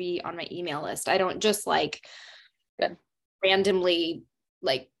to be on my email list. I don't just like randomly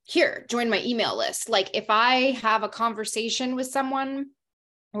like, here, join my email list. Like if I have a conversation with someone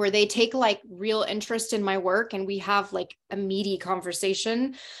where they take like real interest in my work and we have like a meaty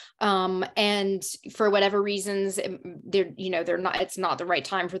conversation, and for whatever reasons it's not the right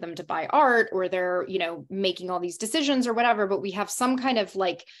time for them to buy art, or they're making all these decisions or whatever, but we have some kind of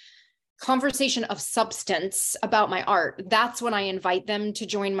like conversation of substance about my art, that's when I invite them to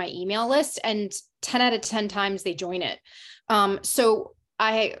join my email list, and 10 out of 10 times they join it. So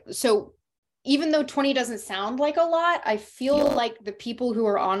even though 20 doesn't sound like a lot, I feel like the people who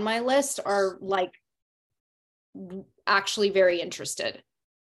are on my list are like actually very interested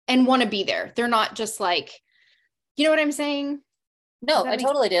and want to be there. They're not just like, you know what I'm saying? No, I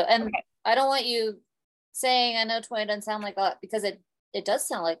totally do. And okay. I don't want you saying, I know 20 doesn't sound like a lot, because it does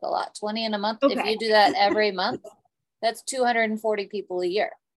sound like a lot. 20 in a month. Okay. If you do that every month, that's 240 people a year.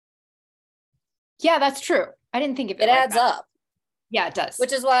 Yeah, that's true. I didn't think of it. It adds up. Yeah, it does.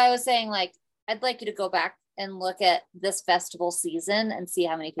 Which is why I was saying, like, I'd like you to go back and look at this festival season and see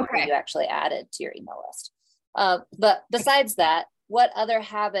how many people you actually added to your email list. But besides that, what other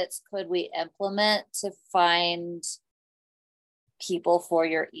habits could we implement to find people for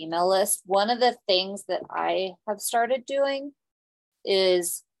your email list? One of the things that I have started doing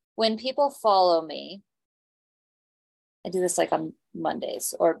is when people follow me, I do this like on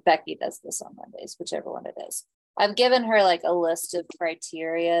Mondays, or Becky does this on Mondays, whichever one it is. I've given her like a list of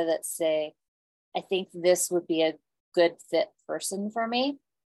criteria that say, I think this would be a good fit person for me.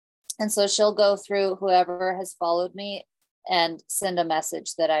 And so she'll go through whoever has followed me and send a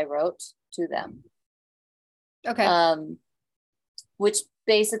message that I wrote to them. Okay. Which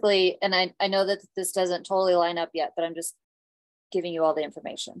basically, and I know that this doesn't totally line up yet, but I'm just giving you all the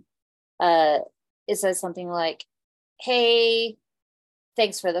information. It says something like, hey,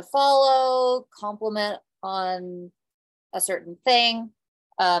 thanks for the follow, compliment on a certain thing.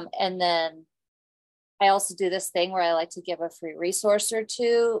 And then I also do this thing where I like to give a free resource or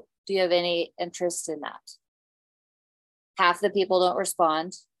two. Do you have any interest in that? Half the people don't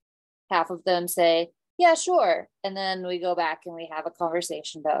respond. Half of them say, yeah, sure. And then we go back and we have a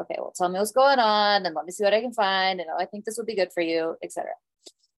conversation about, okay, well, tell me what's going on and let me see what I can find. And I think this would be good for you, etc.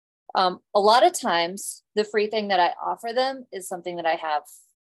 A lot of times the free thing that I offer them is something that I have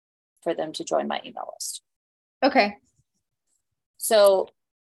for them to join my email list. Okay. So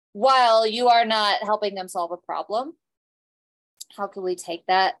while you are not helping them solve a problem, how can we take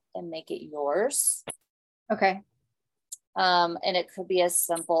that and make it yours? Okay. And it could be as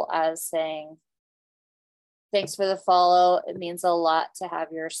simple as saying, thanks for the follow. It means a lot to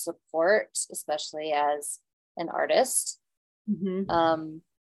have your support, especially as an artist. Mm-hmm.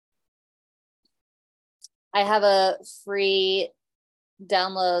 I have a free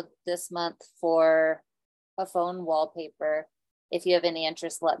download this month for a phone wallpaper. If you have any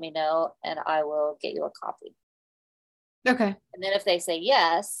interest, let me know and I will get you a copy. Okay. And then if they say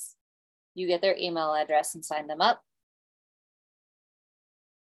yes, you get their email address and sign them up.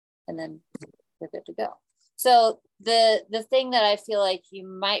 And then they're good to go. So the thing that I feel like you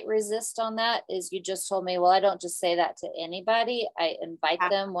might resist on that is you just told me, well, I don't just say that to anybody. I invite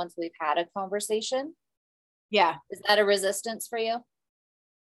them once we've had a conversation. Yeah. Is that a resistance for you?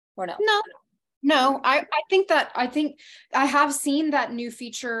 Or no? No, I think I have seen that new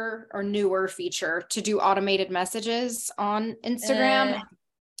feature or newer feature to do automated messages on Instagram.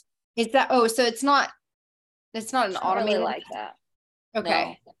 Is that, so it's not an automated really like that.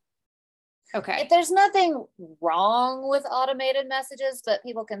 Okay. No. Okay. If there's nothing wrong with automated messages, but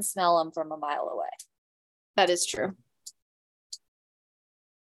people can smell them from a mile away. That is true.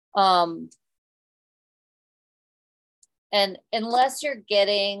 And unless you're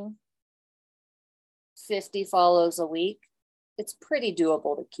getting 50 follows a week, it's pretty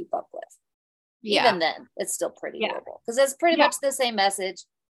doable to keep up with. Yeah. Even then, it's still pretty doable because it's pretty much the same message.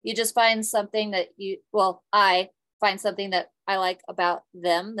 You just find something that I find something that I like about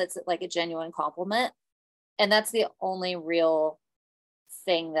them that's like a genuine compliment. And that's the only real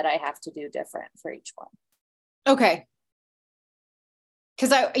thing that I have to do different for each one. Okay.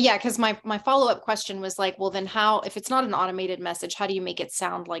 Because my follow-up question was like, well, then how, if it's not an automated message, how do you make it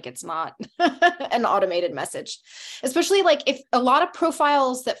sound like it's not an automated message? Especially like if a lot of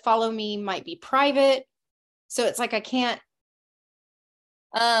profiles that follow me might be private. So it's like, I can't.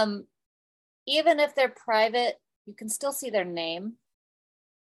 Even if they're private, you can still see their name.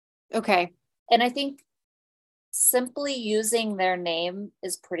 Okay. And I think simply using their name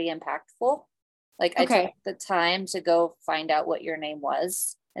is pretty impactful. Like I took the time to go find out what your name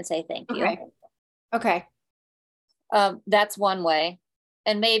was and say thank you. Okay. That's one way.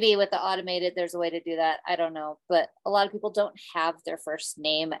 And maybe with the automated, there's a way to do that. I don't know. But a lot of people don't have their first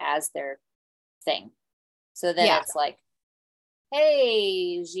name as their thing. So then it's like,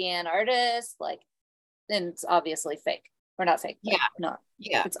 hey, Jeanne artist, like, and it's obviously fake. Or not fake. No.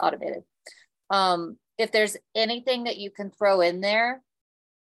 Yeah. It's automated. If there's anything that you can throw in there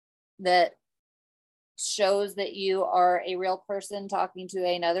that shows that you are a real person talking to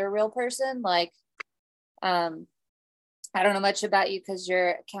another real person, like I don't know much about you because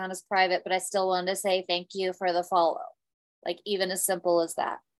your account is private, but I still want to say thank you for the follow, like even as simple as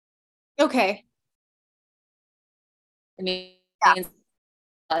that. Okay. I mean,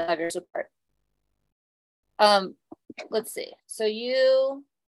 have your support. Let's see, so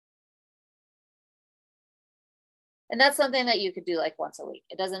and that's something that you could do like once a week.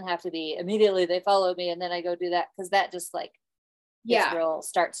 It doesn't have to be immediately they follow me and then I go do that, because that just like it's real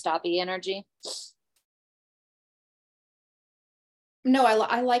start-stoppy energy. No,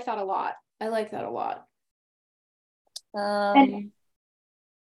 I like that a lot. I like that a lot.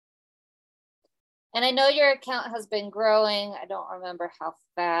 And I know your account has been growing. I don't remember how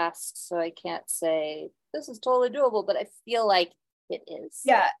fast, so I can't say this is totally doable, but I feel like it is.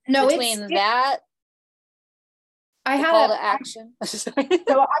 Yeah. No, between that. I had call to action. So I think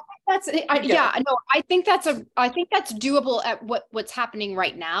that's I think that's doable at what's happening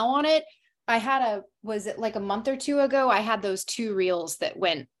right now on it. Was it like a month or two ago? I had those 2 reels that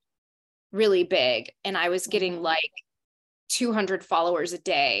went really big and I was getting like 200 followers a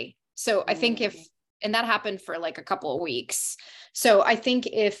day. So I think and that happened for like a couple of weeks. So I think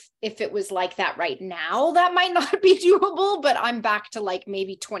if it was like that right now, that might not be doable, but I'm back to like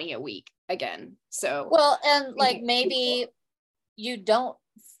maybe 20 a week again. So well, and like maybe you don't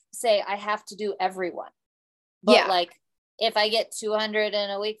say I have to do everyone, but like if I get 200 in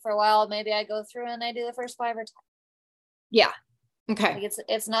a week for a while, maybe I go through and I do the first 5 or 10. Yeah. Okay. Like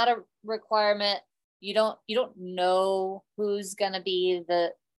it's not a requirement. You don't know who's gonna be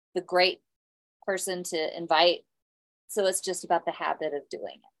the great person to invite. So it's just about the habit of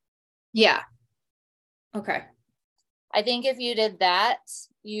doing it. Yeah. Okay. I think if you did that,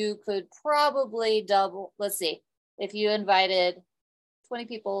 you could probably double. Let's see. If you invited 20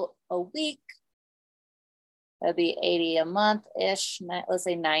 people a week, That'd be 80 a month-ish, let's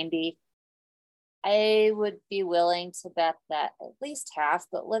say 90. I would be willing to bet that at least half,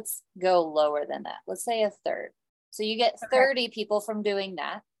 but let's go lower than that. Let's say a third. So you get 30 people from doing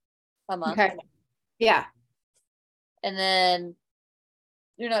that a month. Okay. Yeah. And then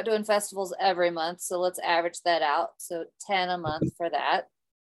you're not doing festivals every month. So let's average that out. So 10 a month for that.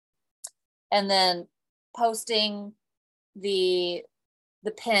 And then posting the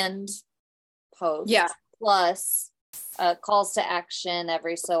pinned post. Yeah. Plus calls to action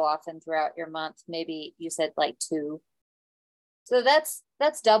every so often throughout your month. Maybe you said like 2. So that's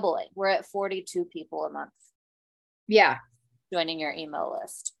doubling. We're at 42 people a month. Yeah. Joining your email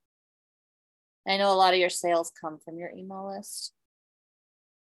list. I know a lot of your sales come from your email list.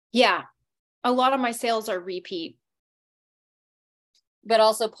 Yeah. A lot of my sales are repeat. But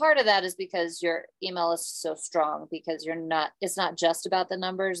also part of that is because your email list is so strong, because it's not just about the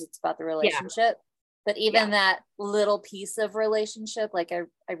numbers, it's about the relationship. Yeah. But even that little piece of relationship, like I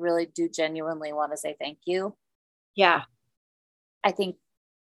really do genuinely want to say thank you. Yeah. I think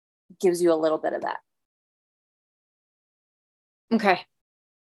gives you a little bit of that. Okay.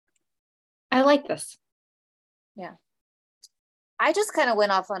 I like this. Yeah. I just kind of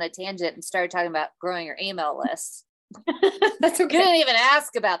went off on a tangent and started talking about growing your email list. That's okay. You didn't even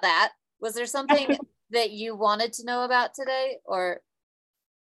ask about that. Was there something that you wanted to know about today, or?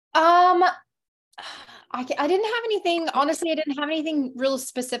 I didn't have anything, honestly, I didn't have anything real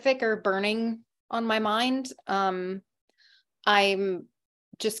specific or burning on my mind. I'm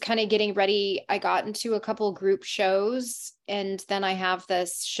just kind of getting ready. I got into a couple group shows, and then I have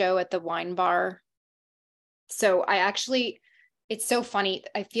this show at the wine bar. So it's so funny.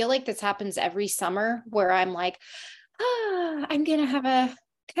 I feel like this happens every summer where I'm like, I'm going to have a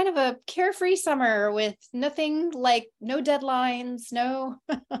kind of a carefree summer with nothing, like no deadlines, no.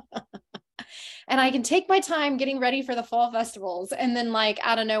 And I can take my time getting ready for the fall festivals. And then like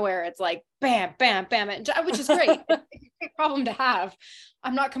out of nowhere, it's like, bam, bam, bam, which is great. It's a great problem to have.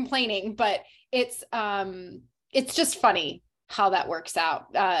 I'm not complaining, but it's just funny how that works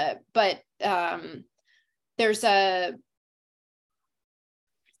out. But there's a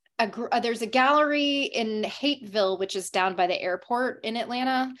gallery in Hapeville, which is down by the airport in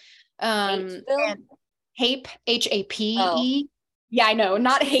Atlanta. Hapeville? Hape, Hape. Oh. Yeah, I know,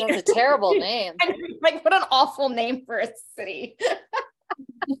 not hate. That's a terrible name. Like, what an awful name for a city.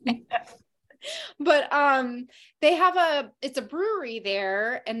 But they have it's a brewery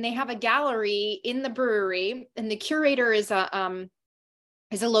there, and they have a gallery in the brewery, and the curator is a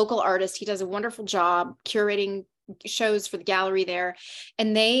local artist. He does a wonderful job curating shows for the gallery there,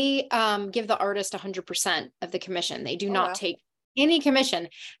 and they give the artist 100% of the commission. They do not take any commission.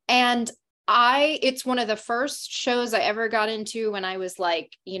 And it's one of the first shows I ever got into when I was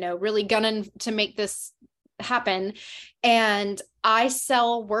like, really gunning to make this happen. And I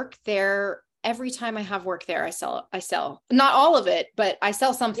sell work there. Every time I have work there, I sell not all of it, but I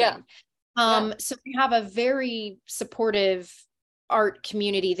sell something. Yeah. So we have a very supportive art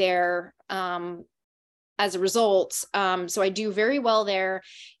community there. As a result, so I do very well there.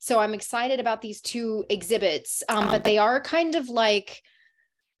 So I'm excited about these 2 exhibits, but they are kind of like,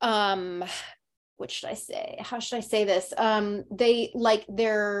 what should I say? How should I say this?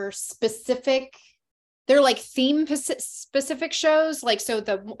 They're specific. They're like theme specific shows. Like, so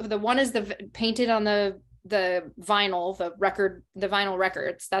the one is painted on the vinyl, the vinyl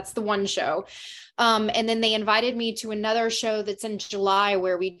records. That's the one show. And then they invited me to another show that's in July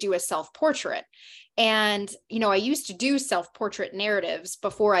where we do a self-portrait. And, I used to do self-portrait narratives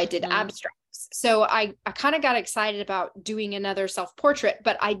before I did abstracts. So I kind of got excited about doing another self-portrait,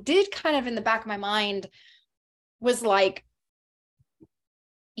 but I did kind of in the back of my mind was like,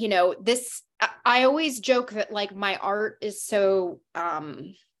 I always joke that like my art is so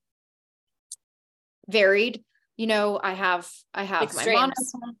varied. I have extremes. My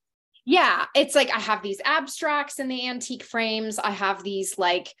monochrome. Yeah. It's like, I have these abstracts in the antique frames. I have these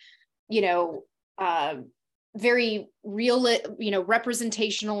like, very real,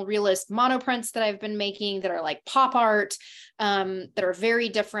 representational realist monoprints that I've been making that are like pop art, that are very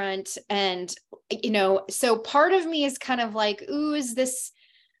different. And, so part of me is kind of like, ooh, is this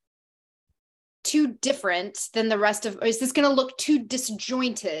too different than the rest of, or is this going to look too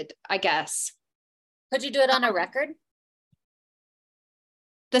disjointed, I guess? Could you do it on a record?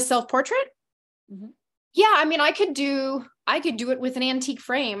 The self-portrait? Mm-hmm. Yeah, I mean, I could do it with an antique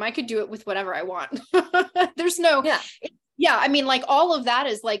frame. I could do it with whatever I want. There's no, yeah. I mean, like all of that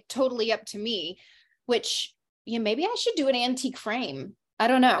is like totally up to me, which, maybe I should do an antique frame. I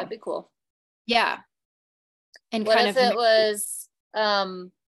don't know. That'd be cool. Yeah. And what if it was,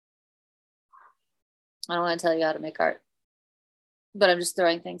 I don't want to tell you how to make art, but I'm just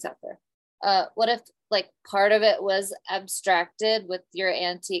throwing things out there. What if like part of it was abstracted with your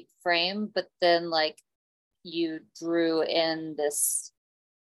antique frame, but then like you drew in this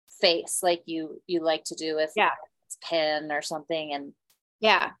face like you like to do with pen or something, and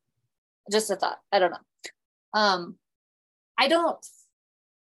just a thought. I don't know.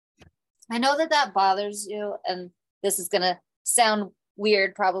 I know that bothers you, and this is gonna sound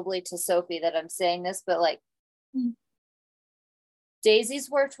weird probably to Sophie that I'm saying this, but like Daisy's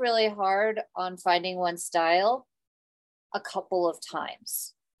worked really hard on finding one style a couple of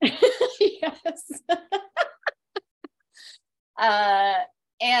times. Yes.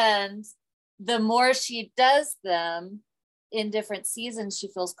 And the more she does them in different seasons, she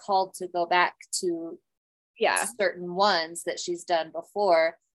feels called to go back to certain ones that she's done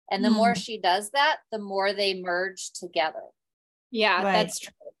before. And the more she does that, the more they merge together. Yeah, right. That's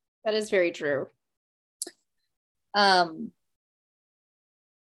true. That is very true.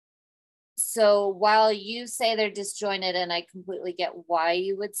 So while you say they're disjointed, and I completely get why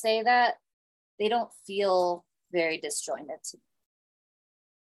you would say that, they don't feel very disjointed to me.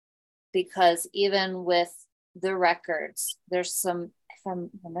 Because even with the records, there's some, if I'm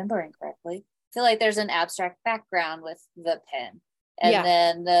remembering correctly, I feel like there's an abstract background with the pen. And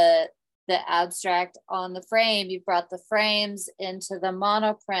then the abstract on the frame, you brought the frames into the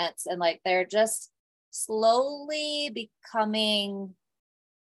monoprints, and like they're just slowly becoming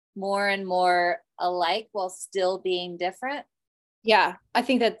more and more alike while still being different. I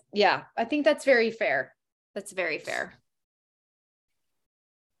think that's very fair. That's very fair.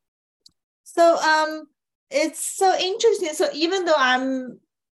 So it's so interesting. So even though I'm,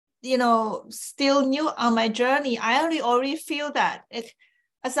 still new on my journey, I already feel that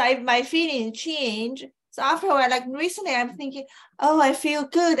my feeling change. So after a while, like recently, I'm thinking, oh, I feel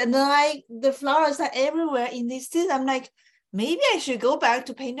good, and then the flowers are everywhere in this season. I'm like, maybe I should go back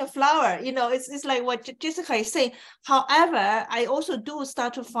to paint a flower. It's like what Jessica is saying. However, I also do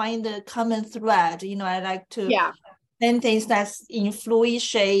start to find the common thread. I like to paint things that's in fluid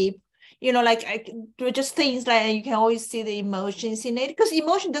shape. Like I do just things like you can always see the emotions in it, because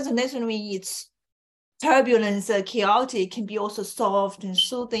emotion doesn't necessarily mean it's turbulence, chaotic. It can be also soft and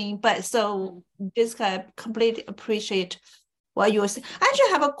soothing. But so just kind of completely appreciate what you were saying. I actually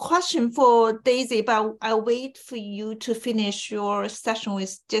have a question for Daisy, but I'll wait for you to finish your session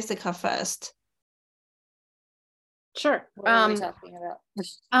with Jessica first. Sure. What are we talking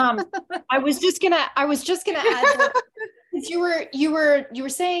about? I was just gonna add that, you were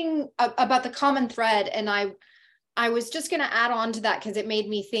saying about the common thread, and I was just gonna add on to that because it made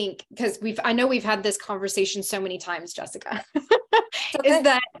me think, because I know we've had this conversation so many times, Jessica. Okay. Is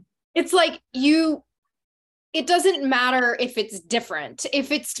that it's like it doesn't matter if it's different.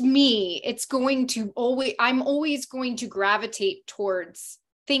 If it's me, I'm always going to gravitate towards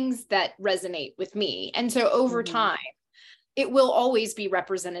things that resonate with me. And so over time, it will always be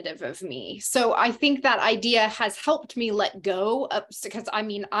representative of me. So I think that idea has helped me let go of, because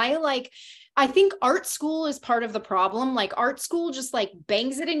I think art school is part of the problem. Like art school just like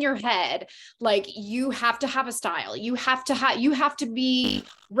bangs it in your head. Like you have to have a style. You have to be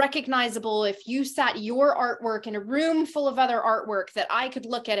recognizable. If you sat your artwork in a room full of other artwork, that I could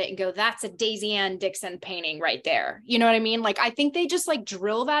look at it and go, that's a Daisy Ann Dixon painting right there. You know what I mean? Like, I think they just like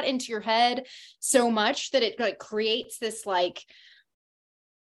drill that into your head so much that it like creates this, like,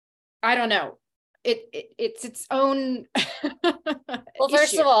 I don't know. It's its own well,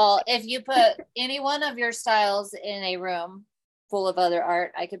 first of all, if you put any one of your styles in a room full of other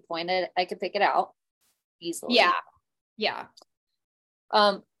art, I could pick it out easily. Yeah.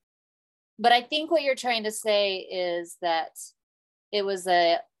 But I think what you're trying to say is that it was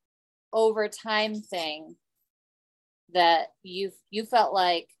a over time thing, that you felt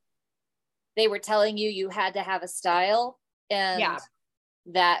like they were telling you had to have a style, and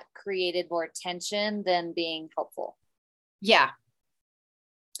that created more tension than being helpful. Yeah.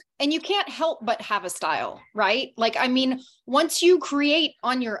 And you can't help but have a style, right? Like, I mean, once you create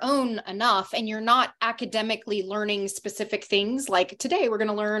on your own enough and you're not academically learning specific things, like today we're going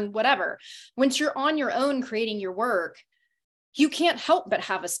to learn whatever. Once you're on your own creating your work, you can't help but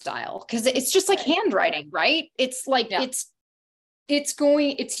have a style, because it's just like handwriting, right? It's like, it's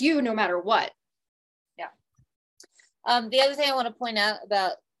you no matter what. The other thing I want to point out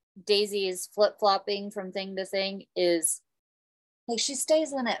about Daisy's flip-flopping from thing to thing is, like, she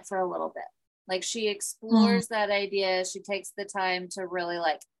stays in it for a little bit. Like, she explores that idea. She takes the time to really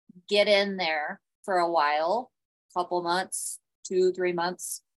like get in there for a while, couple months, 2-3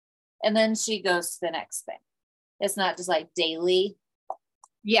 months, and then she goes to the next thing. It's not just like daily.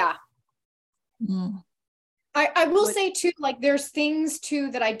 Yeah. I will say too, like there's things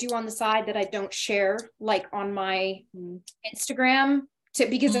too that I do on the side that I don't share, like on my Instagram,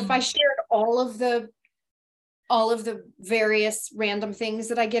 because if I shared all of the various random things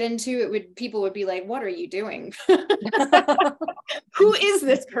that I get into, people would be like, what are you doing? Who is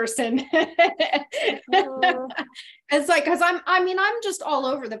this person? It's like, cause I'm just all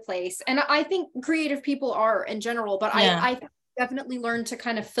over the place. And I think creative people are in general, but I definitely learned to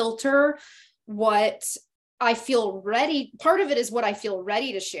kind of filter what I feel ready. Part of it is what I feel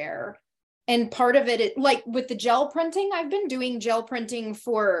ready to share. And part of it, like with the gel printing, I've been doing gel printing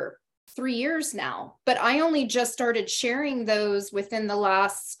for 3 years now, but I only just started sharing those within the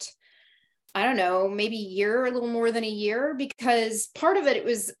last, I don't know, maybe year, a little more than a year, because part of it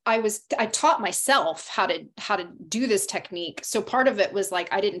was I taught myself how to do this technique. So part of it was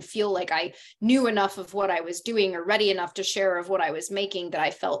like I didn't feel like I knew enough of what I was doing or ready enough to share of what I was making that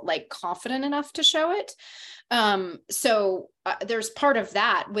I felt like confident enough to show it. So there's part of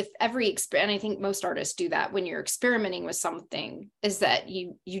that with every experience. And I think most artists do that when you're experimenting with something, is that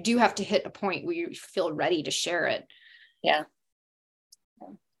you do have to hit a point where you feel ready to share it. Yeah.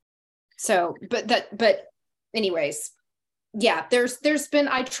 So, but anyways, yeah, there's been,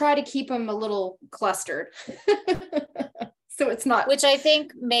 I try to keep them a little clustered. So it's not, which I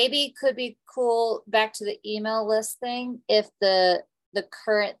think maybe could be cool, back to the email list thing, if the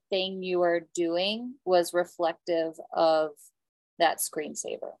current thing you are doing was reflective of that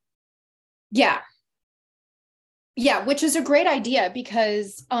screensaver. Yeah. Yeah, which is a great idea,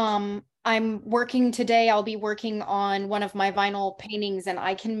 because I'm working today. I'll be working on one of my vinyl paintings, and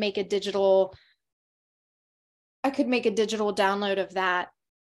I could make a digital download of that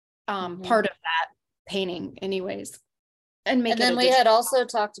part of that painting anyways. And then we had also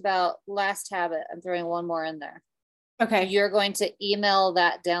talked about last habit. I'm throwing one more in there. Okay. You're going to email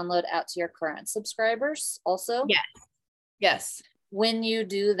that download out to your current subscribers also? Yes. Yes. When you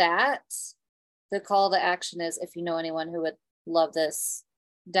do that, the call to action is, if you know anyone who would love this,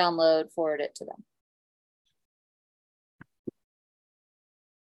 download, forward it to them.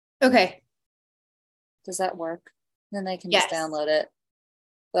 Okay. Does that work? Then they can Yes. just download it.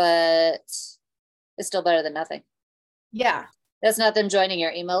 But it's still better than nothing. Yeah. That's not them joining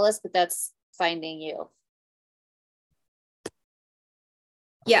your email list, but that's finding you.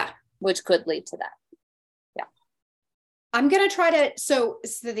 Yeah. Which could lead to that. Yeah. I'm going to try to, so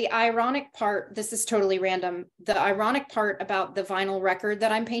the ironic part, this is totally random. The ironic part about the vinyl record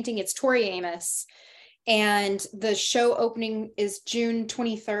that I'm painting, it's Tori Amos, and the show opening is June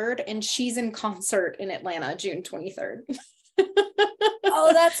 23rd, and she's in concert in Atlanta, June 23rd.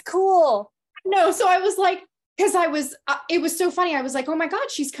 Oh, that's cool. No, so I was like, because it was so funny. I was like, oh my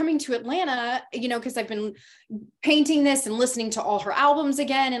God, she's coming to Atlanta, because I've been painting this and listening to all her albums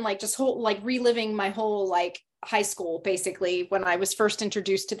again, and like just reliving my whole like high school, basically, when I was first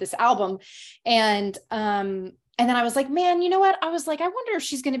introduced to this album. And then I was like, man, you know what? I was like, I wonder if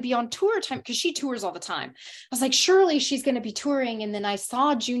she's going to be on tour time, because she tours all the time. I was like, surely she's going to be touring. And then I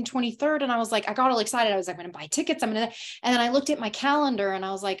saw June 23rd, and I was like, I got all excited. I was like, I'm going to buy tickets. And then I looked at my calendar, and I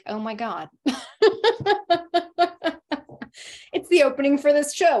was like, oh my God. It's the opening for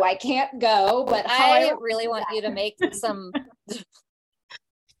this show. I can't go, but I really want you to make some.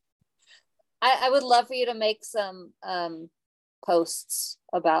 I would love for you to make some posts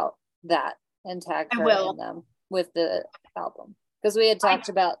about that and tag her in them with the album, because we had talked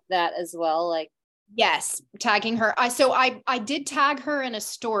about that as well. Like, yes, tagging her. I did tag her in a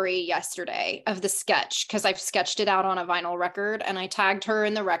story yesterday of the sketch, because I've sketched it out on a vinyl record, and I tagged her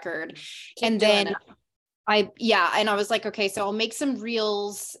in the record. And then and I was like, okay, so I'll make some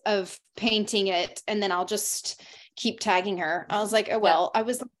reels of painting it, and then I'll just keep tagging her. I was like, oh, well, I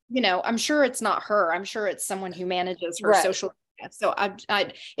was, I'm sure it's not her. I'm sure it's someone who manages her social media. So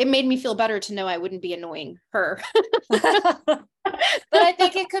it made me feel better to know I wouldn't be annoying her. But I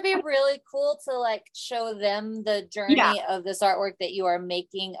think it could be really cool to like show them the journey of this artwork that you are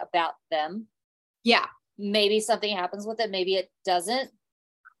making about them. Yeah. Maybe something happens with it. Maybe it doesn't.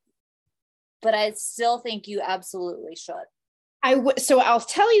 But I still think you absolutely should. So I'll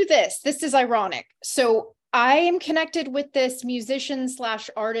tell you this. This is ironic. So I am connected with this musician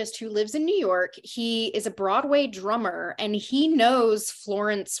 / artist who lives in New York. He is a Broadway drummer, and he knows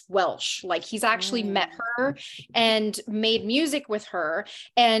Florence Welch. Like, he's actually met her and made music with her.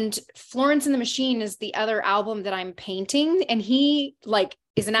 And Florence and the Machine is the other album that I'm painting. And he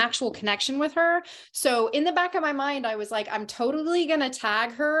is an actual connection with her. So in the back of my mind, I was like, I'm totally going to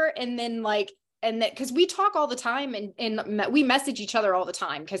tag her and then and that, because we talk all the time and we message each other all the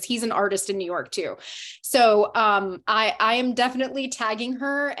time because he's an artist in New York too. So I am definitely tagging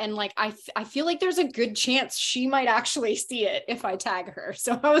her, and like I feel like there's a good chance she might actually see it if I tag her.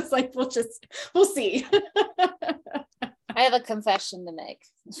 So I was like, we'll see. I have a confession to make.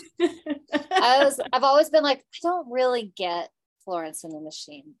 I've always been like, I don't really get Florence and the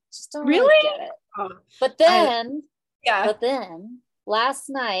Machine. Just don't really get it. Oh, but then last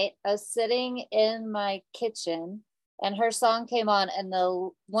night I was sitting in my kitchen and her song came on, and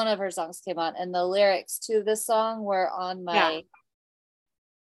one of her songs came on, and the lyrics to the song were on my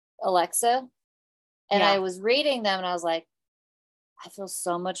Alexa, and I was reading them and I was like, I feel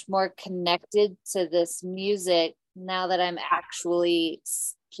so much more connected to this music now that I'm actually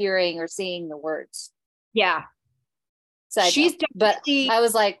hearing or seeing the words. Yeah. So but I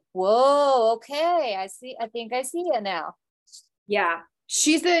was like, whoa, okay. I think I see it now. Yeah.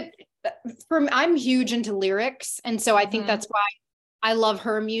 I'm huge into lyrics. And so I think that's why I love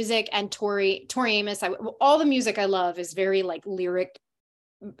her music, and Tori Amos. All the music I love is very like lyric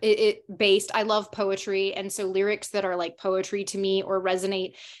based. I love poetry. And so lyrics that are like poetry to me or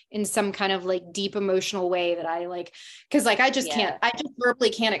resonate in some kind of like deep emotional way that I like, because like I just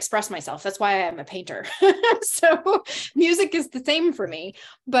verbally can't express myself. That's why I'm a painter. So music is the same for me,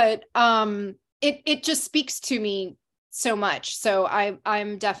 but it just speaks to me so much. So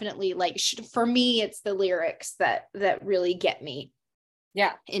I'm definitely like, for me, it's the lyrics that really get me.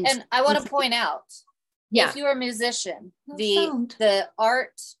 Yeah. And I want to point out, if you're a musician, the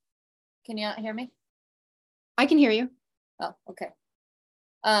art, can you not hear me? I can hear you. Oh, okay.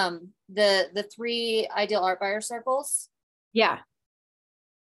 The 3 ideal art buyer circles. Yeah.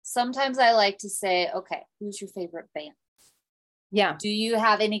 Sometimes I like to say, okay, who's your favorite band? Yeah. Do you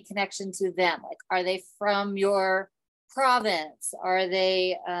have any connection to them? Like, are they from your province? Are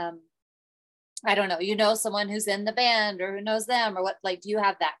they, I don't know, someone who's in the band or who knows them or what, like, do you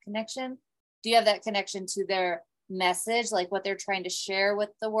have that connection? Do you have that connection to their message, like what they're trying to share with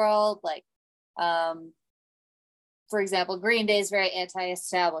the world? Like, for example, Green Day is very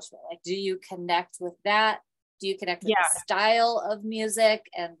anti-establishment. Like, do you connect with that? Do you connect with the style of music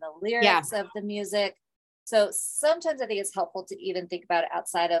and the lyrics of the music? So sometimes I think it's helpful to even think about it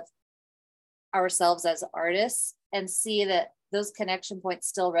outside of ourselves as artists and see that those connection points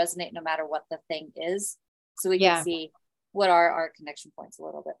still resonate no matter what the thing is. So we can see what are our connection points a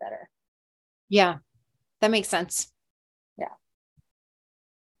little bit better. Yeah, that makes sense. Yeah.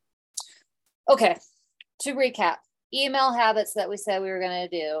 Okay. To recap, email habits that we said we were going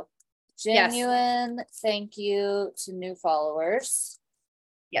to do. Genuine thank you to new followers.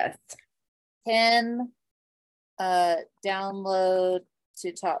 Yes. Pin, download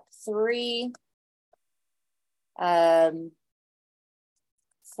to top 3.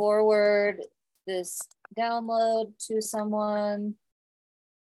 Forward this download to someone.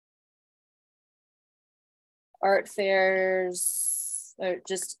 Art fairs or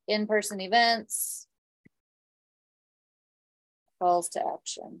just in-person events. Calls to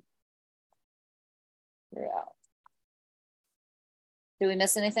action. You're out. Did we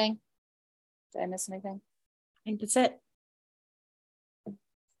miss anything? Did I miss anything? I think that's it.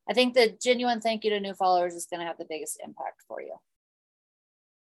 I think the genuine thank you to new followers is going to have the biggest impact for you.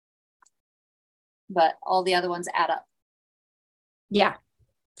 But all the other ones add up. Yeah,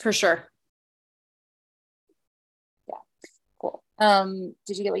 for sure. Cool.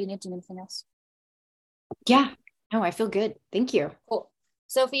 Did you get what you need to? Anything else? Yeah. No, I feel good. Thank you. Cool.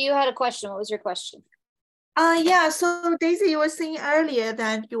 Sophie, you had a question. What was your question? So Daisy, you were saying earlier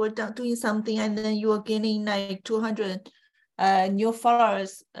that you were doing something and then you were getting like 200 new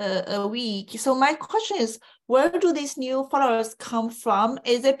followers a week. So my question is, where do these new followers come from?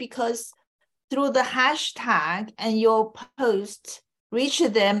 Is it because through the hashtag and your post reach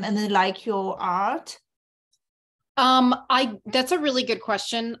them and then like your art? That's a really good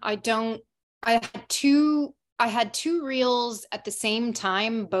question. I had two reels at the same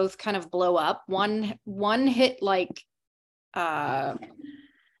time, both kind of blow up. One hit like, gosh,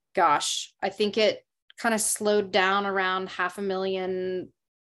 I think it kind of slowed down around 500,000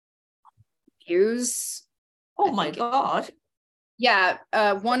 views. Oh my God. Yeah.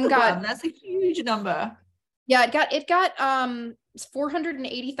 That's a huge number. Yeah, it got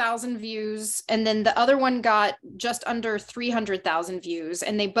 480,000 views, and then the other one got just under 300,000 views,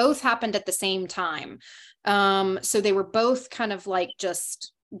 and they both happened at the same time. So they were both kind of like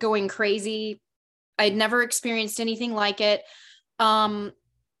just going crazy. I'd never experienced anything like it.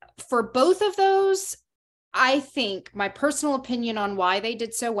 For both of those, I think my personal opinion on why they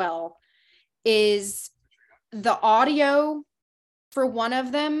did so well is the audio for one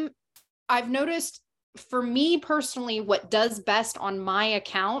of them I've noticed for me personally, what does best on my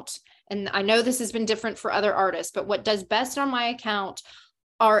account, and I know this has been different for other artists, but what does best on my account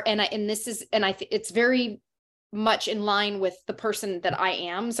are, it's very much in line with the person that I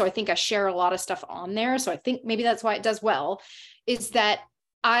am. So I think I share a lot of stuff on there. So I think maybe that's why it does well, is that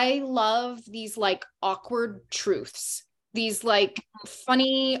I love these like awkward truths, these like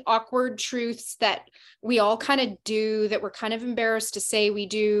funny, awkward truths that we all kind of do, that we're kind of embarrassed to say we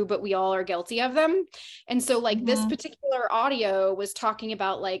do, but we all are guilty of them. And so like this particular audio was talking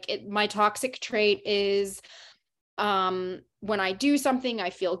about like my toxic trait is, when I do something,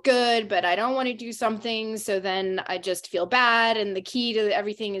 I feel good, but I don't want to do something. So then I just feel bad. And the key to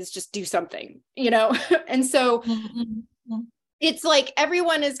everything is just do something, you know? And so it's like,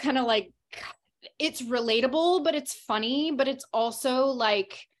 everyone is kind of like, it's relatable, but it's funny, but it's also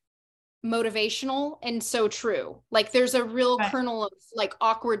like motivational and so true. Like there's a real kernel of like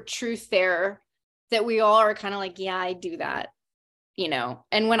awkward truth there that we all are kind of like, yeah, I do that. You know,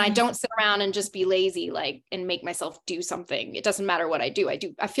 and when I don't sit around and just be lazy, like, and make myself do something, it doesn't matter what I do,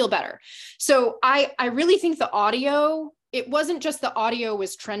 I feel better. So I really think the audio, it wasn't just the audio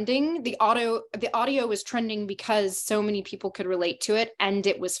was trending, the audio was trending because so many people could relate to it and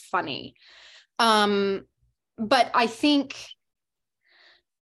it was funny. But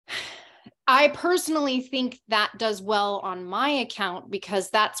I personally think that does well on my account because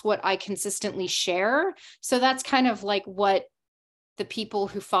that's what I consistently share. So that's kind of like what the people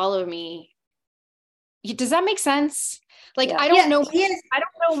who follow me, does that make sense? Like, I don't know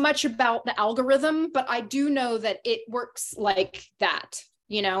much about the algorithm, but I do know that it works like that,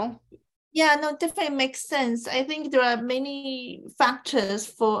 you know? Yeah, no, definitely makes sense. I think there are many factors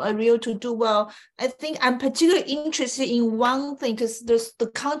for a reel to do well. I think I'm particularly interested in one thing because there's the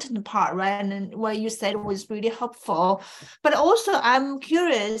content part, right? And what you said was really helpful. But also I'm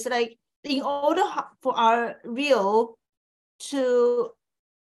curious, like in order for our reel to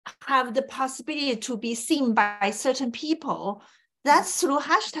have the possibility to be seen by certain people, that's through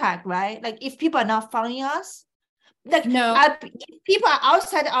hashtag, right? Like if people are not following us, like no, people are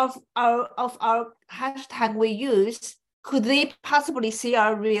outside of our hashtag we use, could they possibly see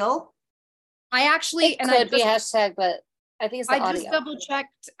our reel? It could be hashtag, but I think it's the audio. Just double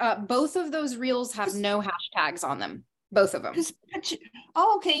checked. Both of those reels have no hashtags on them. Both of them.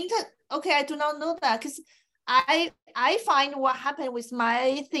 Oh, okay. Okay, I do not know that because I find what happened with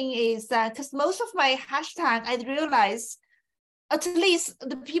my thing is that because most of my hashtag, I realize at least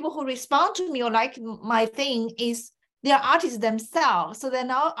the people who respond to me or like my thing is they're artists themselves. So they're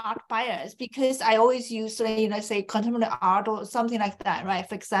not art buyers because I always use, say contemporary art or something like that, right?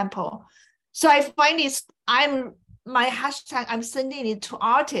 For example. So I find my hashtag, I'm sending it to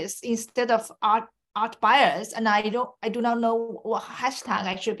artists instead of art buyers. And I do not know what hashtag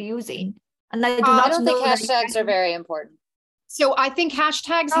I should be using. And I don't think hashtags are very important. So I think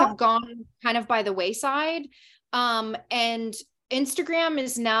hashtags have gone kind of by the wayside. And Instagram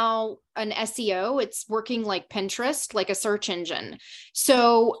is now an SEO. It's working like Pinterest, like a search engine.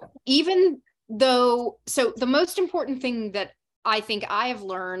 So the most important thing that I think I have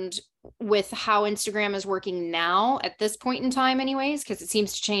learned with how Instagram is working now at this point in time anyways, because it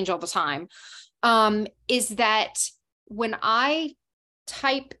seems to change all the time, is that when I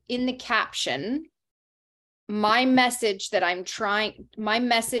type in the caption my message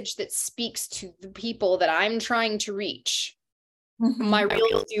that speaks to the people that I'm trying to reach, my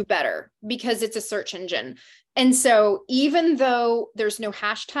reels do better because it's a search engine. And so even though there's no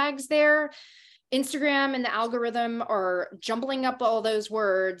hashtags there, Instagram and the algorithm are jumbling up all those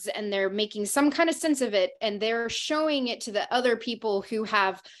words and they're making some kind of sense of it. And they're showing it to the other people who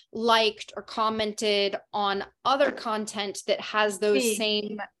have liked or commented on other content that has those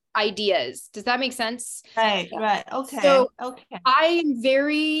same ideas. Does that make sense? Right. Okay. So I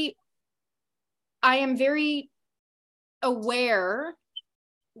am very aware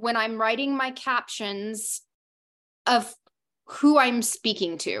when I'm writing my captions of who I'm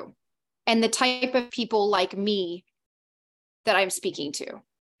speaking to and the type of people like me that I'm speaking to.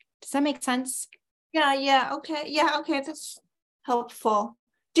 Does that make sense? Yeah. Okay. That's helpful.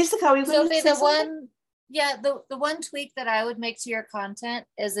 Jessica, are you going to say something? The one tweak that I would make to your content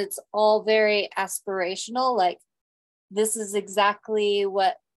is it's all very aspirational. Like, this is exactly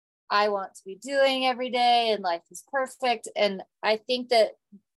what I want to be doing every day and life is perfect. And I think that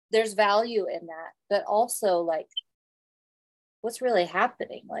there's value in that, but also like, what's really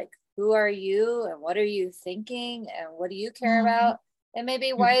happening? Like, who are you and what are you thinking and what do you care about? And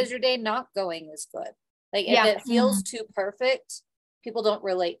maybe why is your day not going as good? Like, if it feels too perfect, people don't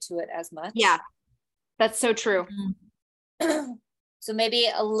relate to it as much. Yeah, that's so true. So maybe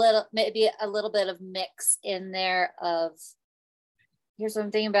a little bit of mix in there of, here's what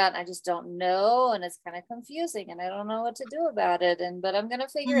I'm thinking about, and I just don't know, and it's kind of confusing, and I don't know what to do about it, but I'm gonna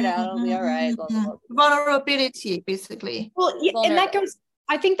figure it out. It'll be all right. Blah, blah, blah. Vulnerability, basically. Well, yeah, and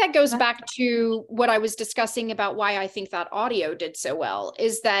I think that goes back to what I was discussing about why I think that audio did so well,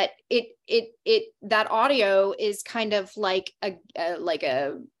 is that that audio is kind of like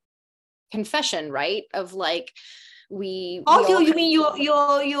a confession, right? Of like, audio, you mean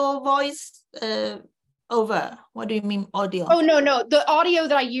your voice over? What do you mean audio? Oh, no, the audio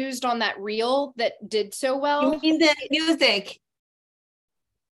that I used on that reel that did so well. You mean the music?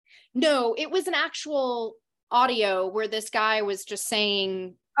 No, it was an actual audio where this guy was just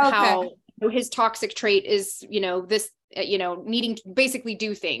saying how his toxic trait is, this, needing to basically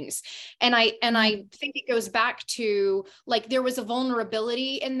do things. And I think it goes back to like, there was a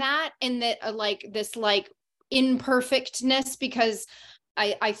vulnerability in that, and that like this like imperfectness, because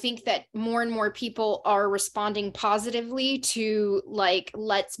I think that more and more people are responding positively to like,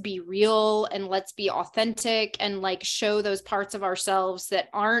 let's be real and let's be authentic and like show those parts of ourselves that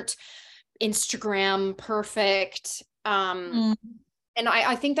aren't Instagram perfect. And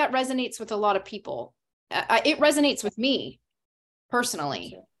I think that resonates with a lot of people. It resonates with me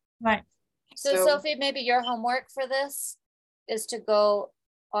personally. Right. So Sophie, maybe your homework for this is to go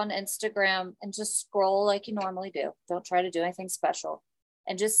on Instagram and just scroll like you normally do. Don't try to do anything special,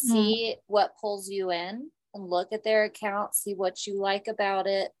 and just see what pulls you in, and look at their account, see what you like about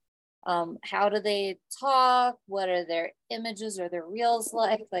it. How do they talk? What are their images or their reels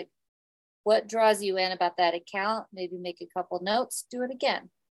like? Like, what draws you in about that account? Maybe make a couple notes, do it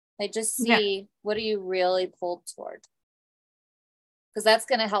again. Like, just see what are you really pulled toward? Because that's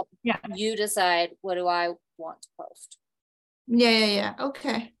going to help you decide, what do I want to post? Yeah.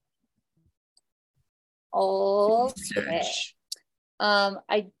 Okay. Okay.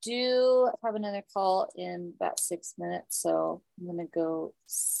 I do have another call in about 6 minutes, so I'm gonna go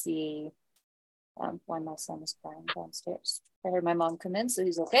see why my son is crying downstairs. I heard my mom come in, so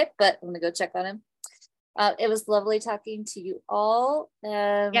he's okay, but I'm gonna go check on him. It was lovely talking to you all.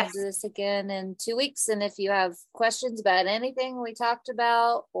 We'll do this again in 2 weeks, and if you have questions about anything we talked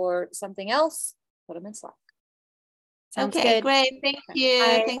about or something else, put them in Slack. Sounds good. Great. Thank you.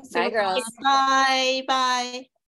 Bye. Thanks. Bye, girls. Bye.